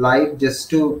of a light, just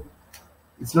to,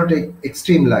 it's not a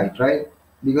extreme light, right?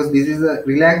 Because this is a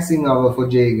relaxing hour for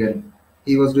Jagan.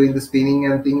 He was doing the spinning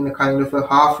and thing in a kind of a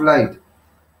half light.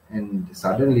 And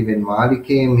suddenly when Mali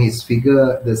came, his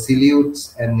figure, the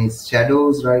silhouettes and his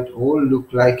shadows, right, all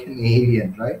look like an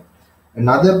alien, right?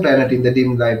 Another planet in the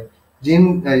dim light.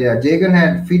 Jagan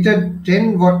had fitted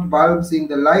 10-watt bulbs in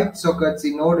the light sockets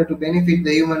in order to benefit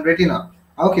the human retina.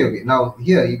 Okay. Now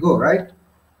here you go, right?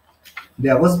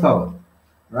 There was power,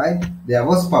 right? There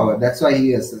was power. That's why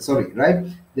he is sorry, right?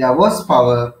 There was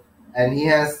power, and he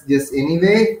has just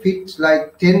anyway fit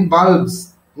like 10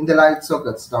 bulbs in the light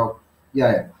sockets. Now,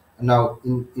 yeah. Now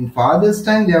in father's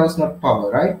time there was not power,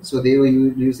 right? So they were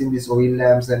using these oil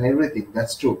lamps and everything.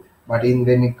 That's true. But in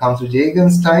when it comes to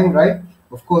Jagan's time, right?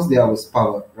 Of course there was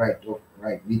power, right? Oh,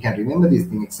 right. We can remember this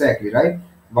thing exactly, right?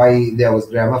 Why there was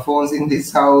gramophones in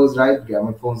this house, right?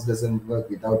 Gramophones doesn't work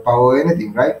without power or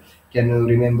anything, right? Can you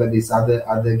remember these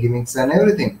other gimmicks and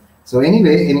everything? So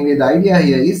anyway, the idea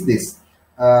here is this.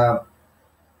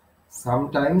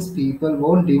 Sometimes people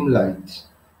want dim light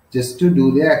just to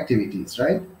do their activities,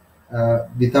 right?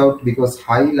 Without, because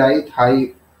bright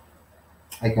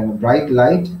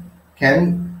light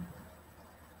can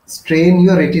strain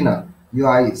your retina, your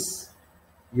eyes,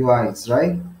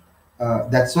 right?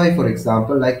 That's why, for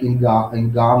example, like in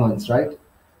garments, right?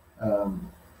 Um,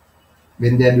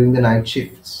 when they are doing the night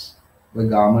shifts, the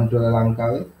garment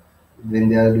Lankawe, when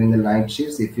they are doing the night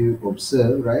shifts, if you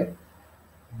observe, right,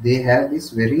 they have these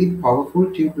very powerful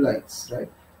tube lights, right?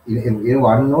 In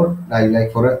one note,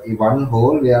 like for one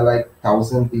hole where like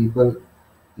 1,000 people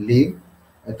live,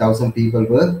 1,000 people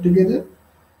work together.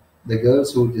 The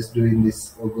girls who just doing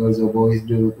this, or girls or boys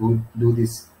who do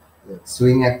this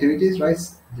swing activities, right?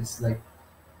 Just like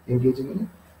engaging in it.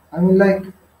 I mean, like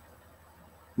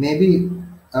maybe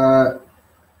uh,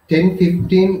 10,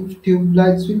 15 tube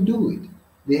lights will do it.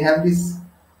 They have this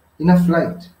enough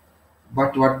light.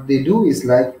 But what they do is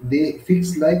like they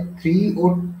fix like three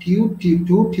or two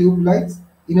tube lights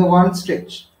in a one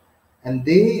stretch, and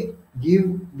they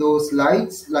give those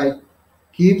lights like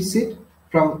keeps it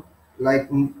from like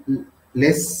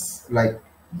less like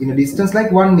in a distance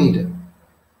like 1 meter,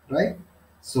 right?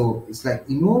 So it's like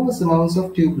enormous amounts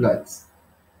of tube lights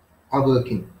are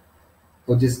working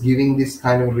or just giving this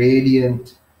kind of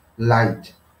radiant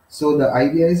light. So the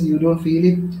idea is you don't feel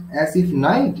it as if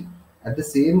night. At the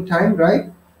same time, right?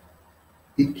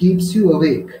 It keeps you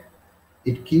awake.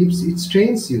 It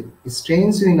strains you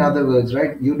in other words,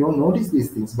 right? You don't notice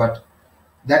these things, but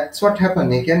that's what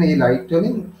happened. ඒ කියන්නේ light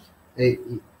වලින්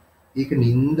ඒක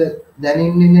නිින්ද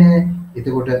දැනෙන්නේ නැහැ.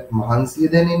 එතකොට මහන්සිය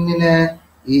දැනෙන්නේ නැහැ.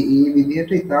 ඒ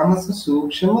විදිහට ඉතාමත්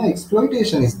සූක්ෂම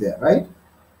exploitation is there, right?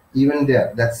 Even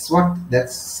there, that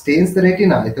stains the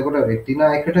retina. එතකොට retina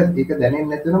එකට ඒක දැනෙන්නේ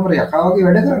නැතුනම යකා වගේ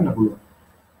වැඩ කරන්න පුළුවන්,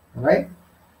 right?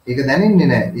 ඒක දැනෙන්නේ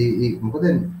නැහැ. මොකද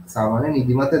සාමාන්‍ය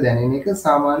නිදිමත දැනෙන එක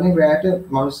සාමාන්‍ය රැට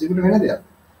මිනිස්සුන්ට වෙන දෙයක්.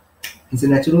 It's a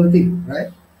natural thing, right?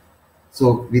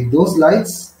 So with those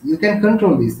lights you can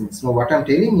control these things. Now what I'm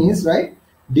telling is, right,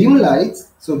 dim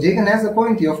lights, so Jagan has a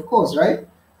point here, of course, right?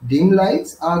 Dim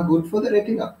lights are good for the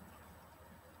retina.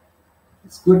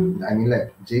 It's good. I mean,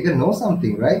 like, Jagan knows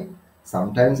something, right?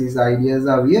 Sometimes his ideas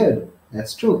are weird,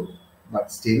 that's true,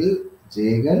 but still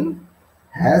Jagan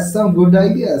has some good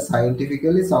ideas,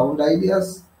 scientifically sound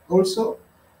ideas also.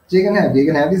 Jagan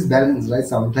have this balance, right?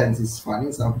 Sometimes it's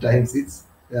funny, sometimes it's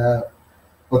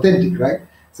authentic, right?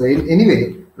 So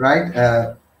anyway, right,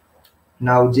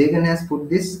 now Jagan has put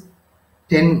this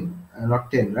 10,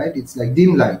 not 10, right? It's like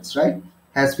dim lights, right?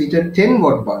 Has fitted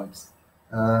 10-watt bulbs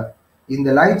in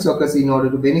the light sockets in order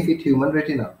to benefit human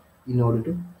retina, in order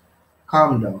to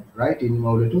calm down, right? In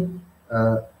order to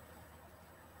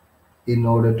in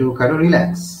order to kind of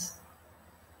relax.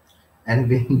 And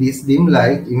when this dim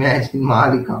light, imagine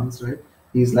Mali comes, right?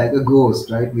 He's like a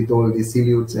ghost, right? With all these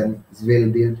silhouettes and his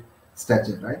well-built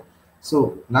stature, right?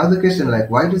 So now the question, like,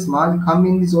 why does Mali come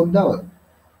in this odd hour?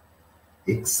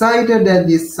 Excited at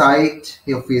this sight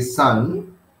of his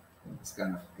son, it's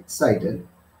kind of excited,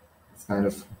 it's kind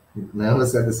of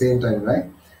nervous at the same time, right?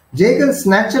 Jagan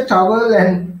snatched a towel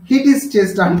and hit his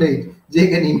chest under it.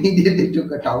 Jagan immediately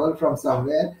took a towel from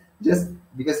somewhere, just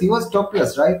because he was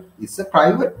topless, right? It's a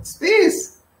private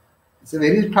space. It's a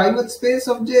very private space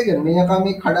of Jagan. Meyaka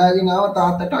me khadaගෙන ආව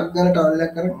තාත්තා ටක් ගාලා towel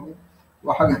එකක් කරන්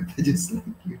වහගත්තා, just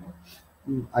like, you know.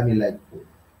 I mean, like,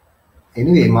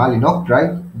 anyway, Mali knocked,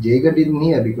 right? Jagan didn't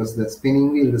hear because the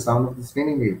spinning wheel, the sound of the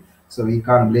spinning wheel. So he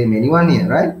can't blame anyone here,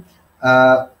 right?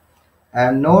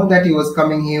 And known that he was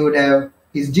coming, he would have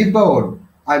his jibba on.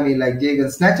 I mean, like, Jagan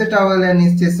snatched a towel and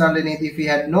his chest underneath. If he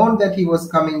had known that he was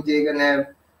coming, Jagan have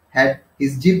had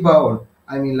his jibba on.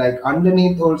 I mean, like,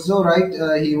 underneath also, right?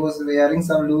 He was wearing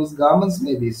some loose garments,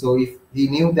 maybe. So if he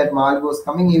knew that Mali was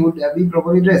coming, he would be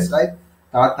properly dressed, right?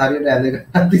 Mali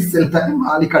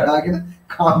කඩාගෙන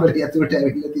කාමරේ ඇතුළට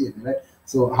ඇවිල්ලා තියෙනවා, right?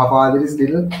 So her father is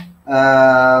little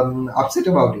upset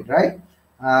about it, right?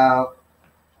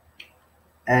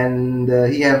 And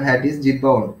he have had his jibba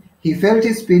on. He felt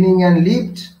his spinning and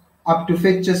leaped up to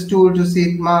fetch a stool to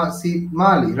seat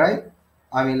Mali, right?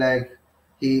 I mean, like,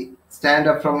 he stand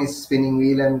up from his spinning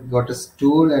wheel and got a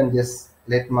stool and just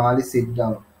let Mali sit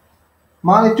down.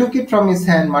 Mali took it from his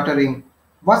hand, muttering,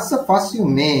 "What's the fuss you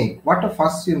make? What a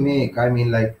fuss you make?" I mean,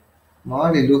 like,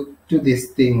 Mali looked to this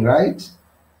thing, right?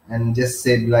 And just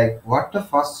said, like, "What a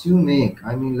fuss you make."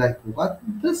 I mean, like, what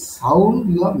the sound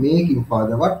you are making,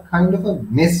 father? What kind of a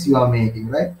mess you are making,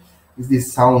 right? Is this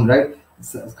sound, right?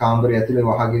 කාමරය ඇතුලේ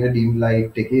වහගෙන dim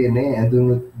light එකේ නේ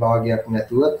ඇඳුනුත් භාගයක්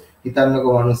නැතුව හිතන්නකෝ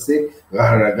මිනිස්සේ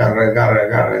ගර ගර ගර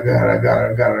ගර ගර ගර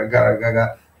ගර ගර ගර,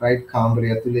 right? කාමරය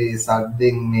ඇතුලේ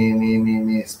සද්දෙන්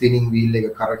මේ spinning wheel එක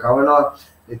කරකවනවා.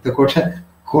 එතකොට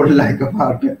කොල්ලා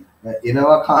එකපාරට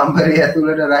එනවා කාමරය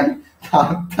ඇතුලට, right?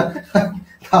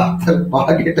 තාත්තා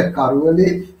භාගයට කරවලේ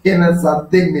එන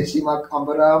සද්දෙන් මෙෂිමක්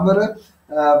අඹරාඹර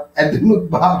ඇඳුනුත්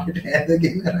භාගයට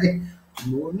ඇදගෙන, right?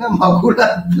 මොන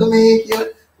මගුලක්ද මේ කියලා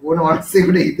ඕන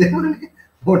මිනිස්සෙකුට හිතෙන්නේ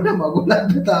මොන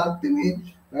මගුලක්ද තාත්තේ මේ,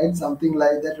 right? Something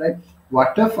like that, right?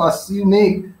 What a fuss you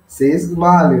make, says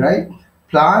Mali, right?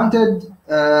 Planted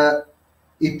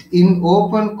it in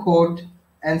open court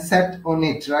and sat on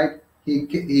it, right?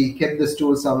 He kept the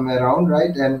stool somewhere around,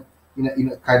 right? And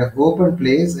in a kind of open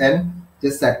place and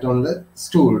just sat on the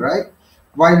stool, right?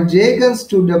 While Jagan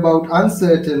stood about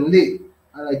uncertainly,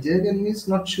 like, Jagan is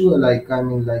not sure, like, I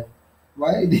mean, like,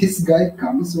 why this guy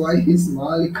comes, why is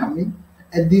Mali coming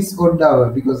at this odd hour?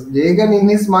 Because Jagan in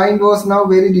his mind was now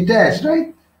very detached,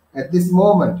 right? At this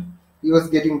moment, he was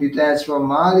getting detached from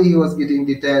Mali, he was getting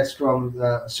detached from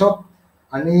the shop.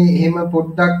 අනේ එහෙම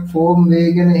පොඩ්ඩක් form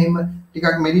වේගෙන එහෙම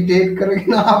ටිකක් meditate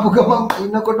කරගෙන ආපු ගමන්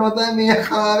ඉන්නකොටම තමයි මේ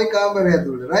ආවේ කාමරය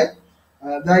ඇතුළට, right?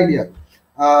 The idea.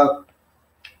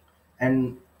 And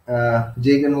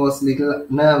Jagan was little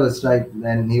nervous, right?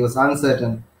 And he was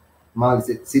uncertain. Mali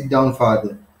said, "Sit down,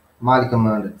 father." Mali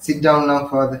commanded, "Sit down now,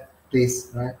 father, please,"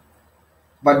 right?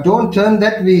 "But don't turn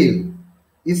that wheel.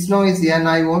 It's noisy and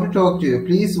I want to talk to you.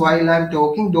 Please, while I'm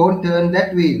talking, don't turn that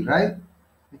wheel," right?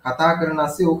 කතා කරන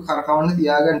ඇස්සේ ඕක කරකවන්න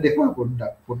තියාගන්න එපා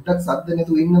පොඩ්ඩක්. පොඩ්ඩක් සද්ද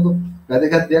නැතුව ඉන්නකො.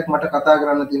 වැදගත් දෙයක් මට කතා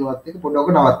කරන්න තියෙනවත් එක පොඩ්ඩක්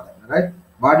නවත්තන්න, right?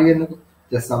 වාඩි වෙන්නකො.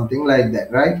 Just something like that,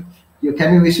 right? Can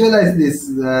you visualize this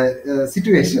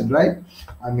situation, right?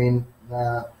 I mean,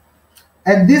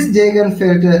 at this, Jagan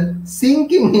felt a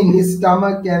sinking in his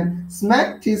stomach and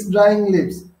smacked his drying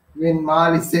lips. When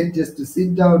Mali said just to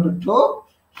sit down to talk,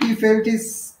 he felt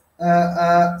his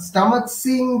stomach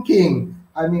sinking.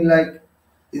 I mean, like,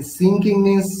 sinking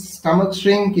means stomach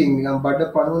shrinking.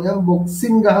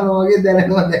 Boxing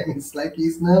that means like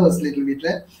he's nervous a little bit,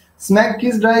 right? Smacked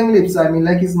his drying lips. I mean,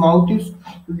 like, his mouth is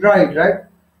dried, right?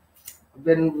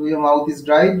 When your mouth is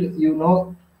dried, you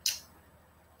know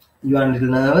you are a little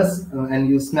nervous and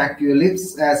you smack your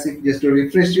lips as if just to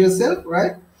refresh yourself,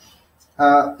 right?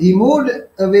 He moved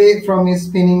away from his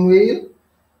spinning wheel,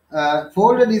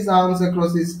 folded his arms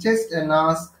across his chest and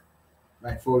asked,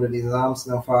 right? Folded his arms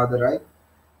now, father, right?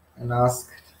 And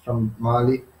asked from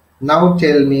Mali, "Now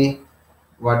tell me,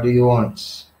 what do you want?"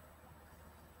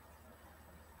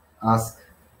 Asked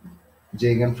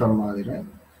Jagan from Mali, right?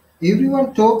 "Everyone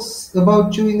talks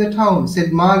about you in the town," said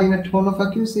Mali in a tone of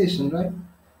accusation, right?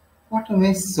 What a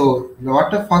mess. So, what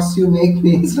a fuss you make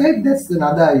means, right? That's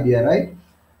another idea, right?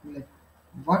 Like,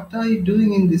 what are you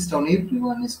doing in this town?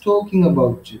 Everyone is talking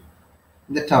about you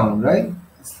in the town, right?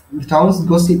 The town's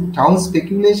gossip, town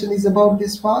speculation is about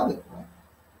this father.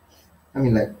 I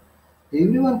mean, like,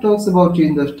 everyone talks about you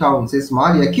in the town, says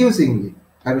Mali accusingly,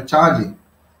 kind of charging.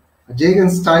 Jagan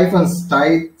stiffened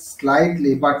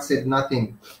slightly but said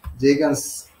nothing.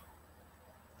 Jagan's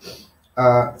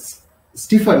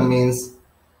stiffen means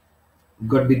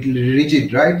got a bit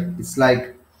rigid, right? It's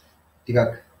like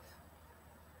ටිකක්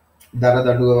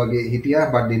දරදඬුව වගේ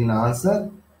හිටියා but didn't answer.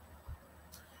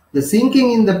 The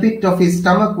sinking in the pit of his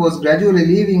stomach was gradually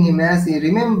leaving him as he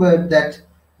remembered that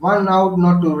one ought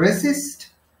not to resist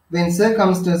when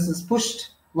circumstances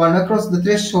pushed one across the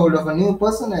threshold of a new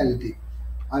personality.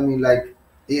 I mean, like,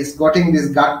 he's getting this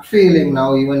gut feeling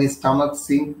now, even his stomach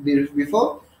sinked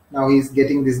before. Now he's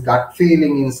getting this gut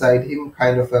feeling inside him,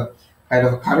 kind of a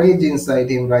courage inside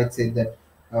him, right? Said that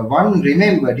he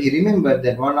remembered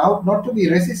that one ought not to be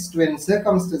resist when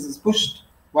circumstances pushed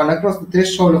one across the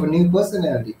threshold of a new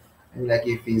personality. And like,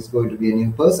 if he's going to be a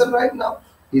new person right now,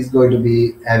 he's going to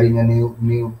be having a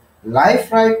new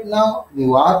life right now,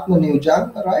 new atma, new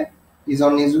janma, right? He's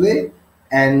on his way,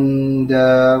 and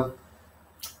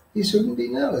he shouldn't be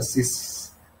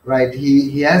nervous. Right?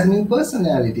 He has a new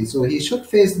personality, so he should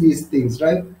face these things,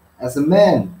 right? As a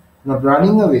man, not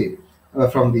running away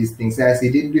from these things as he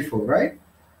did before, right?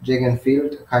 Jagan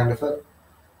felt kind of a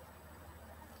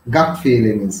gut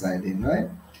feeling inside him, right?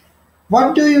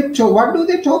 What do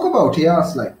they talk about? He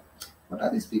asked, like, what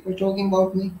are these people talking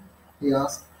about me? He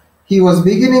asked. He was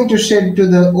beginning to shed to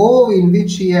the awe in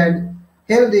which he had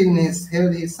held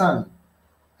his son.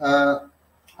 I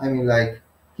mean, like,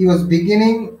 he was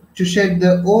beginning to shed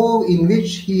the awe in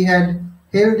which he had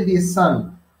held his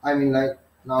son. I mean, like,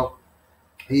 now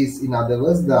he's, in other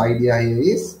words, the idea here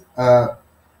is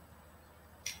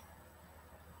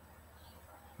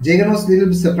Jagan was a little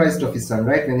bit surprised of his son,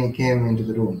 right, when he came into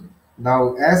the room.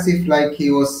 Now, as if like he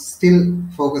was still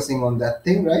focusing on that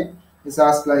thing, right? He's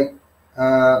asked, like,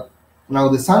 now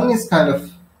the son is kind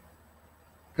of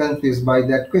confused by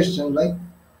that question, like,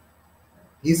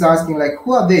 he's asking, like,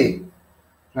 who are they?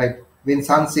 Right? When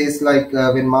son says, like,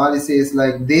 when Mali says,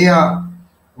 like, they are,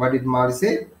 what did Mali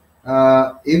say?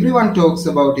 Everyone talks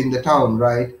about in the town,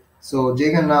 right? So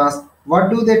Jagan asked, what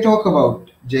do they talk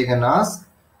about? Jagan asked,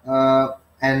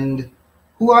 and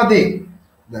who are they?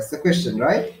 That's the question,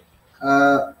 right?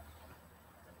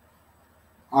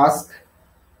 Ask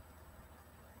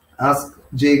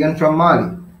Jagan from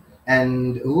Mali.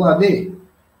 And who are they?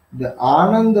 The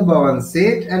Anand Bhavan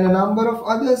Seth and a number of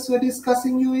others were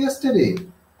discussing you yesterday.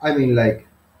 I mean, like,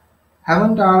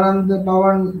 haven't Anand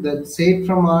Bhavan, the Seth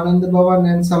from Anand Bhavan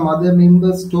and some other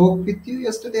members talked with you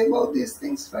yesterday about these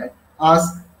things, right?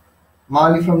 Ask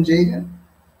Mali from Jagan.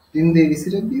 Didn't they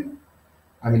visited you?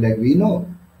 I mean, like, we know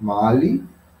Mali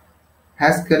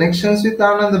has connections with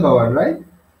Anand Bhavan, right?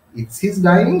 It's his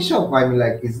dining shop. I mean,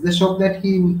 like, it's the shop that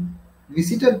he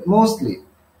visited mostly.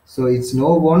 So it's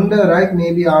no wonder, right?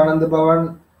 Maybe Anand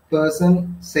Bhavan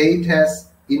person, say it has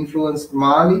influenced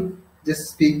Mali.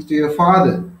 Just speak to your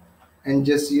father and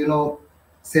just,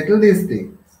 settle these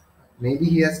things. Maybe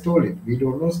he has told it. We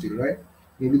don't know still, right?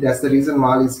 Maybe that's the reason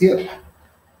Mali is here.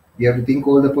 We have to think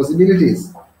all the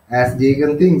possibilities as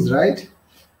Jagan thinks, right?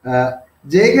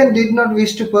 Jagan did not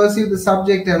wish to pursue the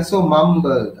subject and so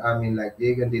mumbled. I mean, like,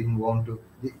 Jagan didn't want to.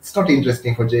 It's not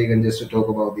interesting for Jagan just to talk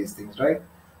about these things, right?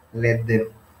 Let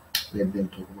them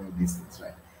talk about these things,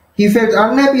 right? He felt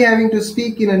unhappy having to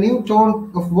speak in a new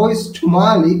tone of voice to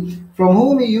Mali, from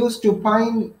whom he used to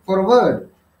pine for a word.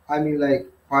 I mean, like,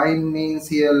 pine means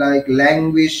here like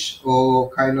languish or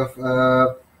kind of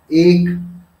ache,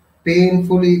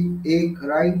 painfully ache,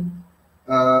 right?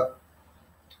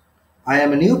 I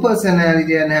am a new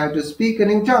personality and have to speak a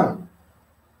new tongue.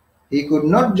 He could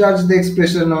not judge the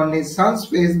expression on his son's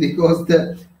face because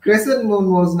the crescent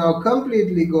moon was now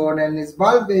completely gone and his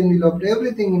bulb enveloped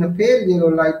everything in a pale yellow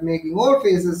light, making all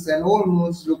faces and all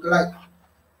moons look alike.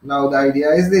 Now the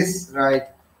idea is this, right?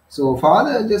 So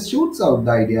father just shoots out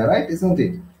the idea, right? Isn't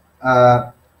it?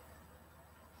 I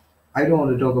don't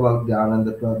want to talk about the Anand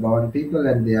Bhavan people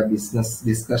and their business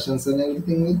discussions and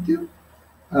everything with you.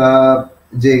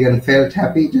 Jagan felt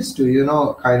happy just to,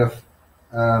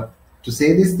 to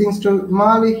say these things to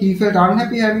Mali. He felt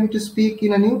unhappy having to speak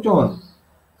in a new tone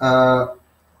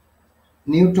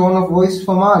of voice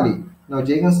for Mali. Now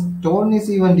Jagan's tone is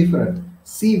even different.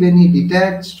 See, when he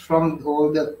detached from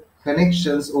all the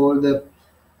connections, all the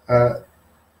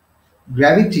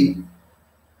gravity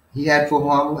he had for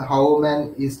Hawam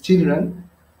and his children,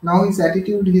 now his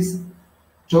attitude, his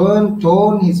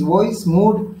tone, his voice,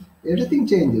 mood, everything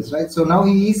changes, right? So now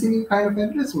he easily kind of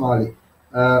addressed Mali.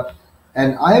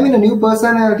 And I am in a new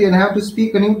personality and I have to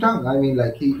speak a new tongue. I mean,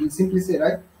 like, he simply said,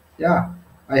 right? Yeah,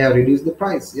 I have reduced the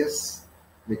price, yes,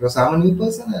 because I'm a new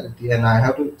personality and I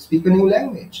have to speak a new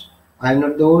language. I'm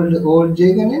not the old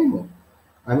Jagan anymore.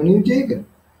 I'm a new Jagan.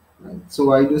 Right?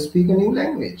 So I do speak a new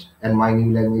language, and my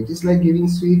new language is like giving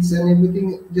sweets and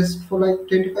everything just for like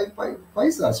 25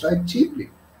 paisas, right? Cheaply.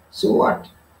 So what?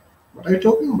 What are you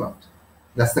talking about?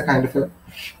 That's the kind of a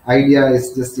idea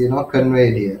is just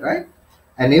conveyed here, right?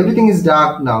 And everything is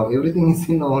dark now. Everything is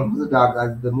almost dark.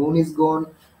 As the moon is gone,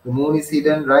 the moon is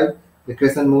hidden, right? The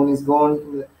crescent moon is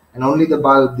gone, and only the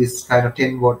bulb, this kind of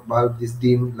 10-watt bulb, this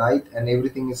dim light, and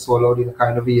everything is swallowed in a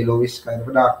kind of a yellowish kind of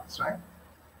a darkness, right?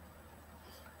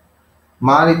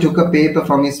 Mali took a paper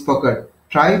from his pocket,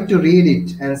 tried to read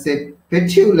it, and said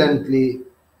petulantly,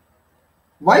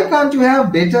 "Why can't you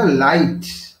have better light?"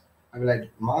 I mean, like,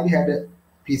 Mali had a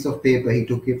piece of paper. He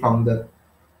took it from the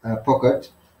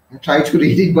pocket and tried to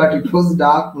read it, but it was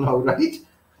dark now, right?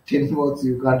 10 watts,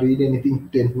 you can't read anything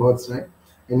 10 watts, right?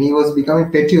 And he was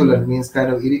becoming petulant, means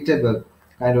kind of irritable,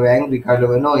 kind of angry, kind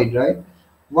of annoyed, right?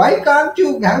 Why can't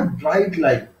you have bright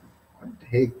light? What the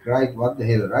heck, right? What the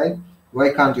hell, right?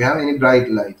 Why can't you have any bright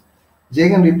light?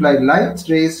 Jagan replied, light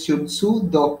rays should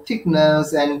soothe the optic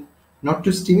nerves and not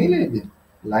to stimulate them.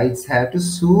 Lights have to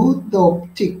soothe the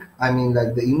optic. I mean,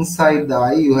 like the inside the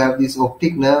eye, you have these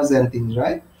optic nerves and things,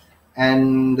 right?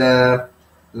 And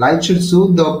light should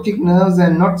soothe the optic nerves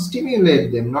and not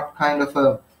stimulate them, not kind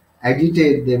of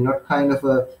agitate them, not kind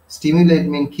of stimulate,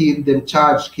 mean keep them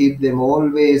charged, keep them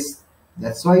always.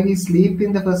 That's why we sleep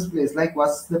in the first place. Like,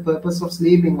 what's the purpose of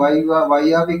sleeping? Why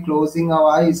are we closing our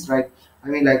eyes, right? I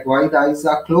mean, like, why the eyes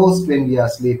are closed when we are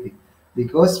sleeping?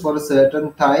 Because for a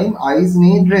certain time, eyes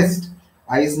need rest.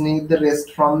 Eyes need the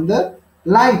rest from the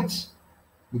light,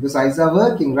 because eyes are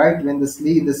working, right? When the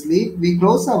sleep we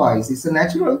close our eyes. It's a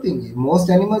natural thing. Most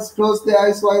animals close their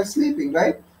eyes while sleeping,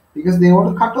 right? Because they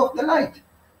want to cut off the light,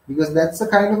 because that's a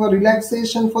kind of a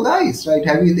relaxation for the eyes, right?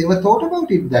 Have you ever thought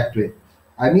about it that way?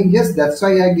 I mean, yes, that's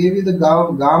why I gave you the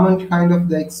garment kind of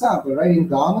the example, right? In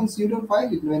garments, you don't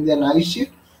find it when they're night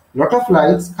shift. Lot of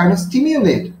lights kind of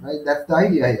stimulate, right? That's the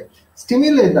idea here.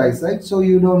 Stimulate the eyesight, so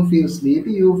you don't feel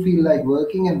sleepy. You feel like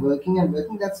working and working and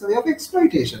working. That's a way of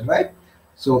exploitation, right?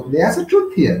 So there's a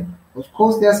truth here. Of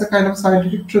course, there's a kind of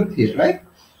scientific truth here, right?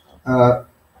 Uh,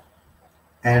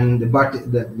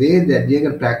 but the way that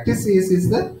Jagan practices is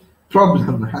the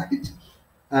problem, right?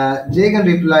 Jagan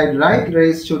replied, "Right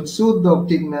rays should soothe the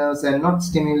optic nerves and not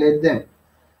stimulate them."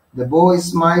 The boy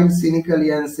smiled cynically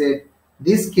and said,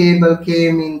 "This cable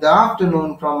came in the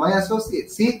afternoon from my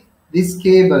associate. See, this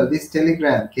cable, this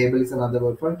telegram. Cable is another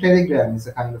word for telegram. It's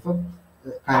a kind of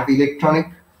electronic,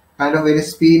 kind of very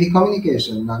speedy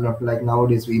communication. Not like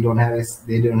nowadays they don't have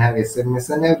SMS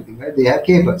and everything, right? They have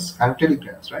cables, kind of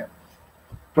telegrams, right?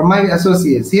 From my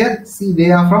associates here. See, they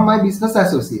are from my business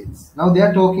associates. Now they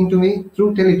are talking to me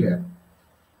through telegram."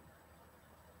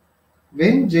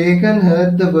 When Jagan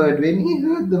heard the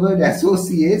word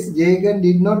associates, Jagan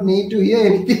did not need to hear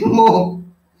anything more.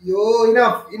 Yo,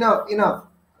 enough.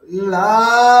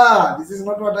 La, this is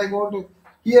not what I want to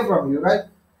hear from you, right?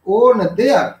 Oh, no, they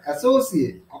are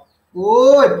associate.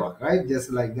 Oh, right?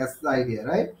 Just like that's the idea,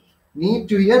 right? Need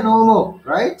to hear no more,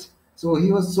 right? So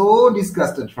he was so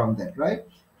disgusted from that, right?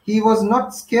 He was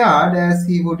not scared as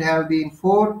he would have been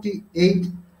 48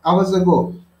 hours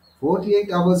ago.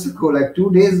 48 hours ago, like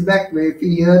 2 days back, where if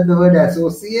he heard the word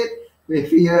associate, if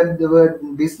he heard the word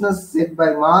business said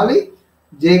by Mali,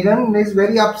 Jagan is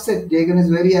very upset. Jagan is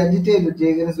very agitated.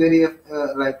 Jagan is very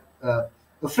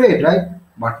afraid, right?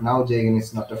 But now Jagan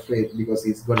is not afraid, because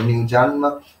he's got a new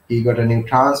Janma, he got a new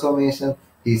transformation,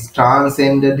 he's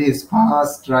transcended his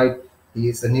past, right? He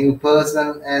is a new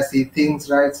person as he thinks,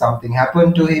 right? Something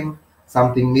happened to him,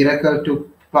 something miracle took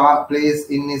place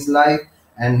in his life,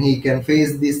 and he can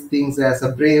face these things as a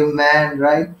brave man,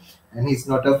 right? And he's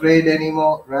not afraid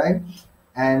anymore, right?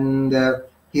 And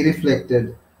he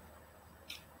reflected,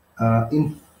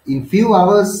 in few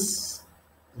hours,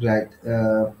 right?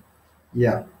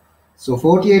 Yeah. So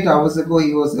 48 hours ago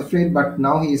he was afraid, but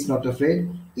now he is not afraid.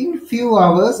 In few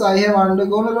hours I have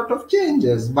undergone a lot of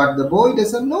changes, but the boy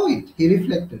doesn't know it. He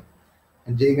reflected,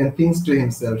 and Jagan thinks to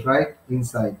himself, right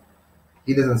inside.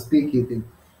 He doesn't speak. He thinks,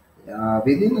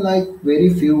 within like very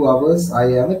few hours,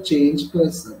 I am a changed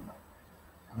person.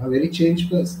 I'm a very changed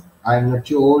person. I'm not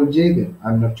your old Jagan.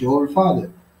 I'm not your old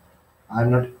father. I'm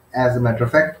not, as a matter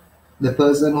of fact, the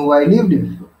person who I lived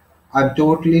before. I'm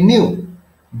totally new,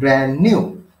 brand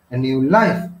new, a new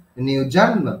life, a new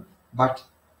Janma. But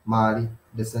Mali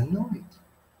doesn't know it.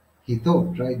 He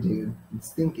thought, right, Jagan?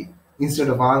 It's thinking. Instead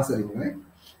of answering,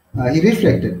 right? He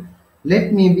reflected,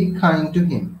 let me be kind to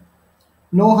him.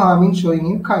 No harm in showing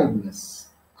him kindness,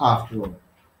 after all.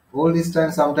 All this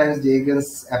time, sometimes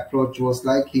Jagan's approach was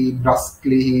like he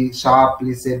brusquely, he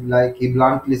sharply said, like he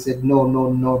bluntly said, no,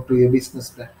 no, no to your business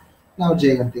plan. Now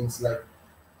Jagan thinks like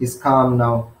he's calm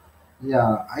now.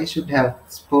 Yeah, I should have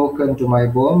spoken to my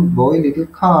boy little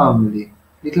calmly,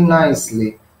 little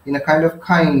nicely, in a kind of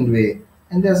kind way.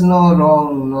 And there's no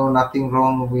wrong, no nothing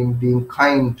wrong with being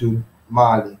kind to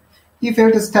Mali. He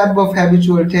felt a stab of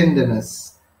habitual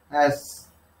tenderness, as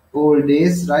old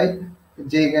days, right?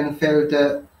 Jagan felt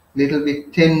a little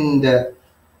bit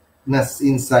tenderness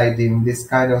inside him, this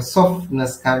kind of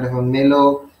softness, kind of a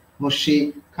mellow,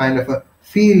 mushy kind of a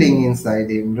feeling inside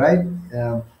him, right?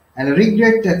 And a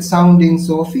regret at sounding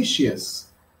so officious,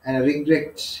 and a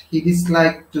regret he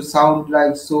disliked to sound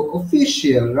like so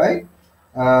official, right?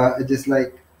 Just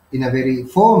like in a very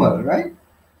formal, right?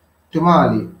 To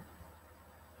Mali,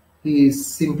 he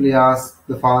simply asked,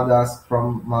 the father asked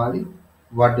from Mali,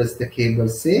 what does the cable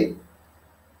say?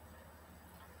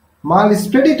 Mali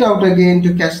spread it out again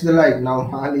to catch the light. Now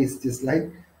Mali is just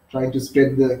like trying to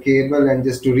spread the cable and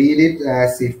just to read it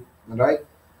as if, right?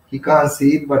 He can't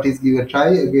see it, but he's give a try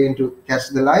again to catch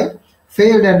the light.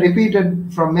 Failed and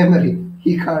repeated from memory.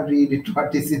 He can't read it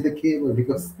what is in the cable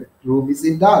because the room is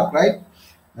in dark, right?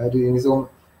 In his own.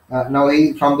 Now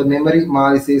he from the memory,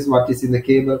 Mali says what is in the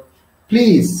cable.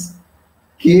 Please,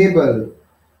 cable.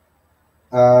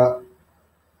 Uh,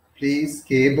 please,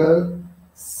 cable.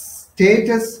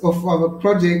 Status of our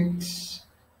project.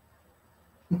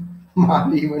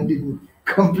 Mali even didn't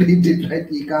complete it, right?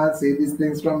 He can't say these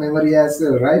things from memory as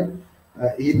well, right?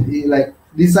 He like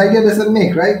this idea doesn't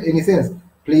make right any sense.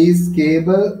 Please,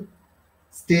 cable,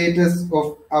 status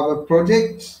of our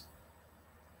project.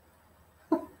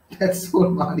 That's all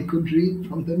Mali could read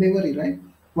from the memory, right?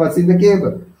 What's in the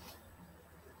cable?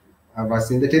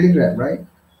 What's in the telegram, right?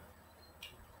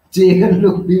 Jagan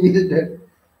looked bewildered.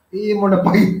 He මොන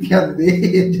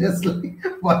පයිත්‍යයක්ද? Just like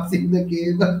what's in the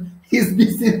cable? Is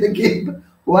this in the cable?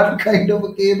 What kind of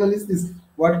a cable is this?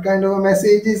 What kind of a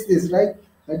message is this, right?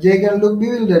 Jagan looked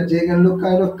bewildered. Jagan looked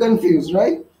kind of confused,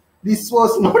 right? This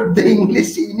was not the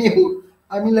English he knew.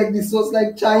 I mean, like this was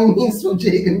like Chinese for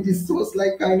Jagan. This was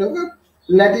like kind of a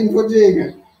Latin for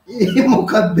Jagan.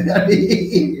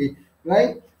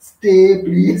 Right? Stay,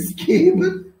 please,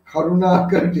 cable.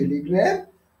 Karunakar telegram.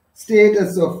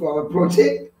 Status of our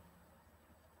project.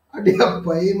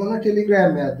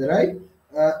 Telegram, right?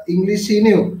 English he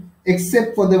knew,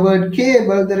 except for the word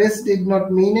cable, the rest did not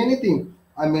mean anything.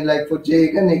 I mean, like for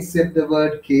Jagan, except the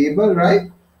word cable, right?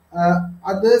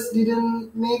 Others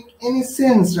didn't make any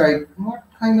sense, right? What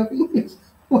kind of English?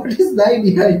 What is the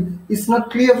idea? It's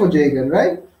not clear for Jagan,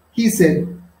 right? He said,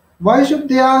 why should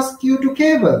they ask you to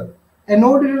cable? An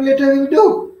ordinary letter will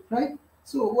do, right?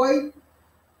 So why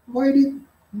did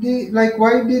they like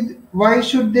why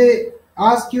should they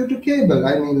ask you to cable?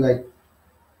 I mean, like,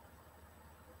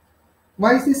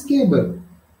 why is this cable?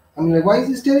 I mean, like, why is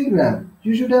this telegram?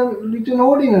 You should have written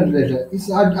ordinary letter.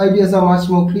 Its ideas are much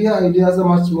more clear, ideas are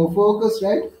much more focused,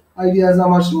 right? Ideas are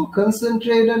much more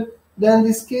concentrated than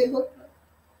this cable.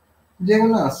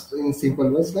 Jagan asked in simple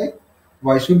words, like,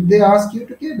 why should they ask you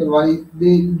to cable? Why do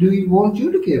you want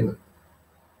you to cable?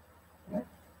 Right?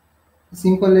 A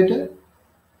simple letter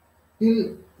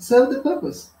will serve the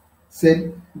purpose,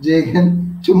 said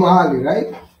Jagan to Mali,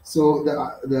 right? So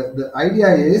the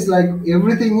idea is like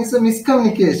everything is a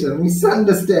miscommunication,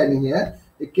 misunderstanding here.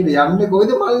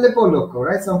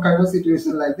 Right? Some kind of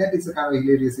situation like that. It's a kind of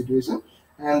hilarious situation.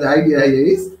 And the idea here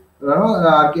is,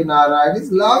 R.K. Narayan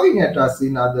is laughing at us,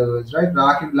 in other words, right?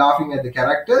 Laughing at the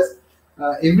characters.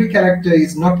 Every character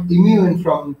is not immune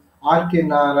from R.K.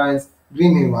 Narayan's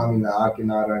grim humor. I mean, R.K.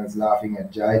 Narayan is laughing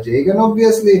at Jai Jagan,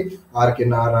 obviously. R.K.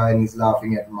 Narayan is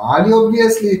laughing at Mali,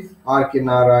 obviously. R.K.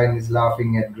 Narayan is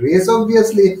laughing at Grace,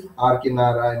 obviously. R.K.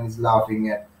 Narayan is laughing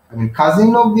at, I mean,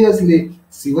 cousin, obviously.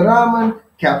 Sivaraman,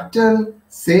 Captain,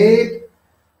 Seth,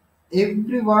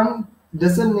 everyone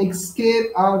doesn't escape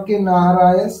R.K.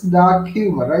 Narayan's dark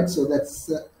humor, right? So that's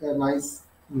a nice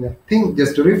thing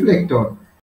just to reflect on.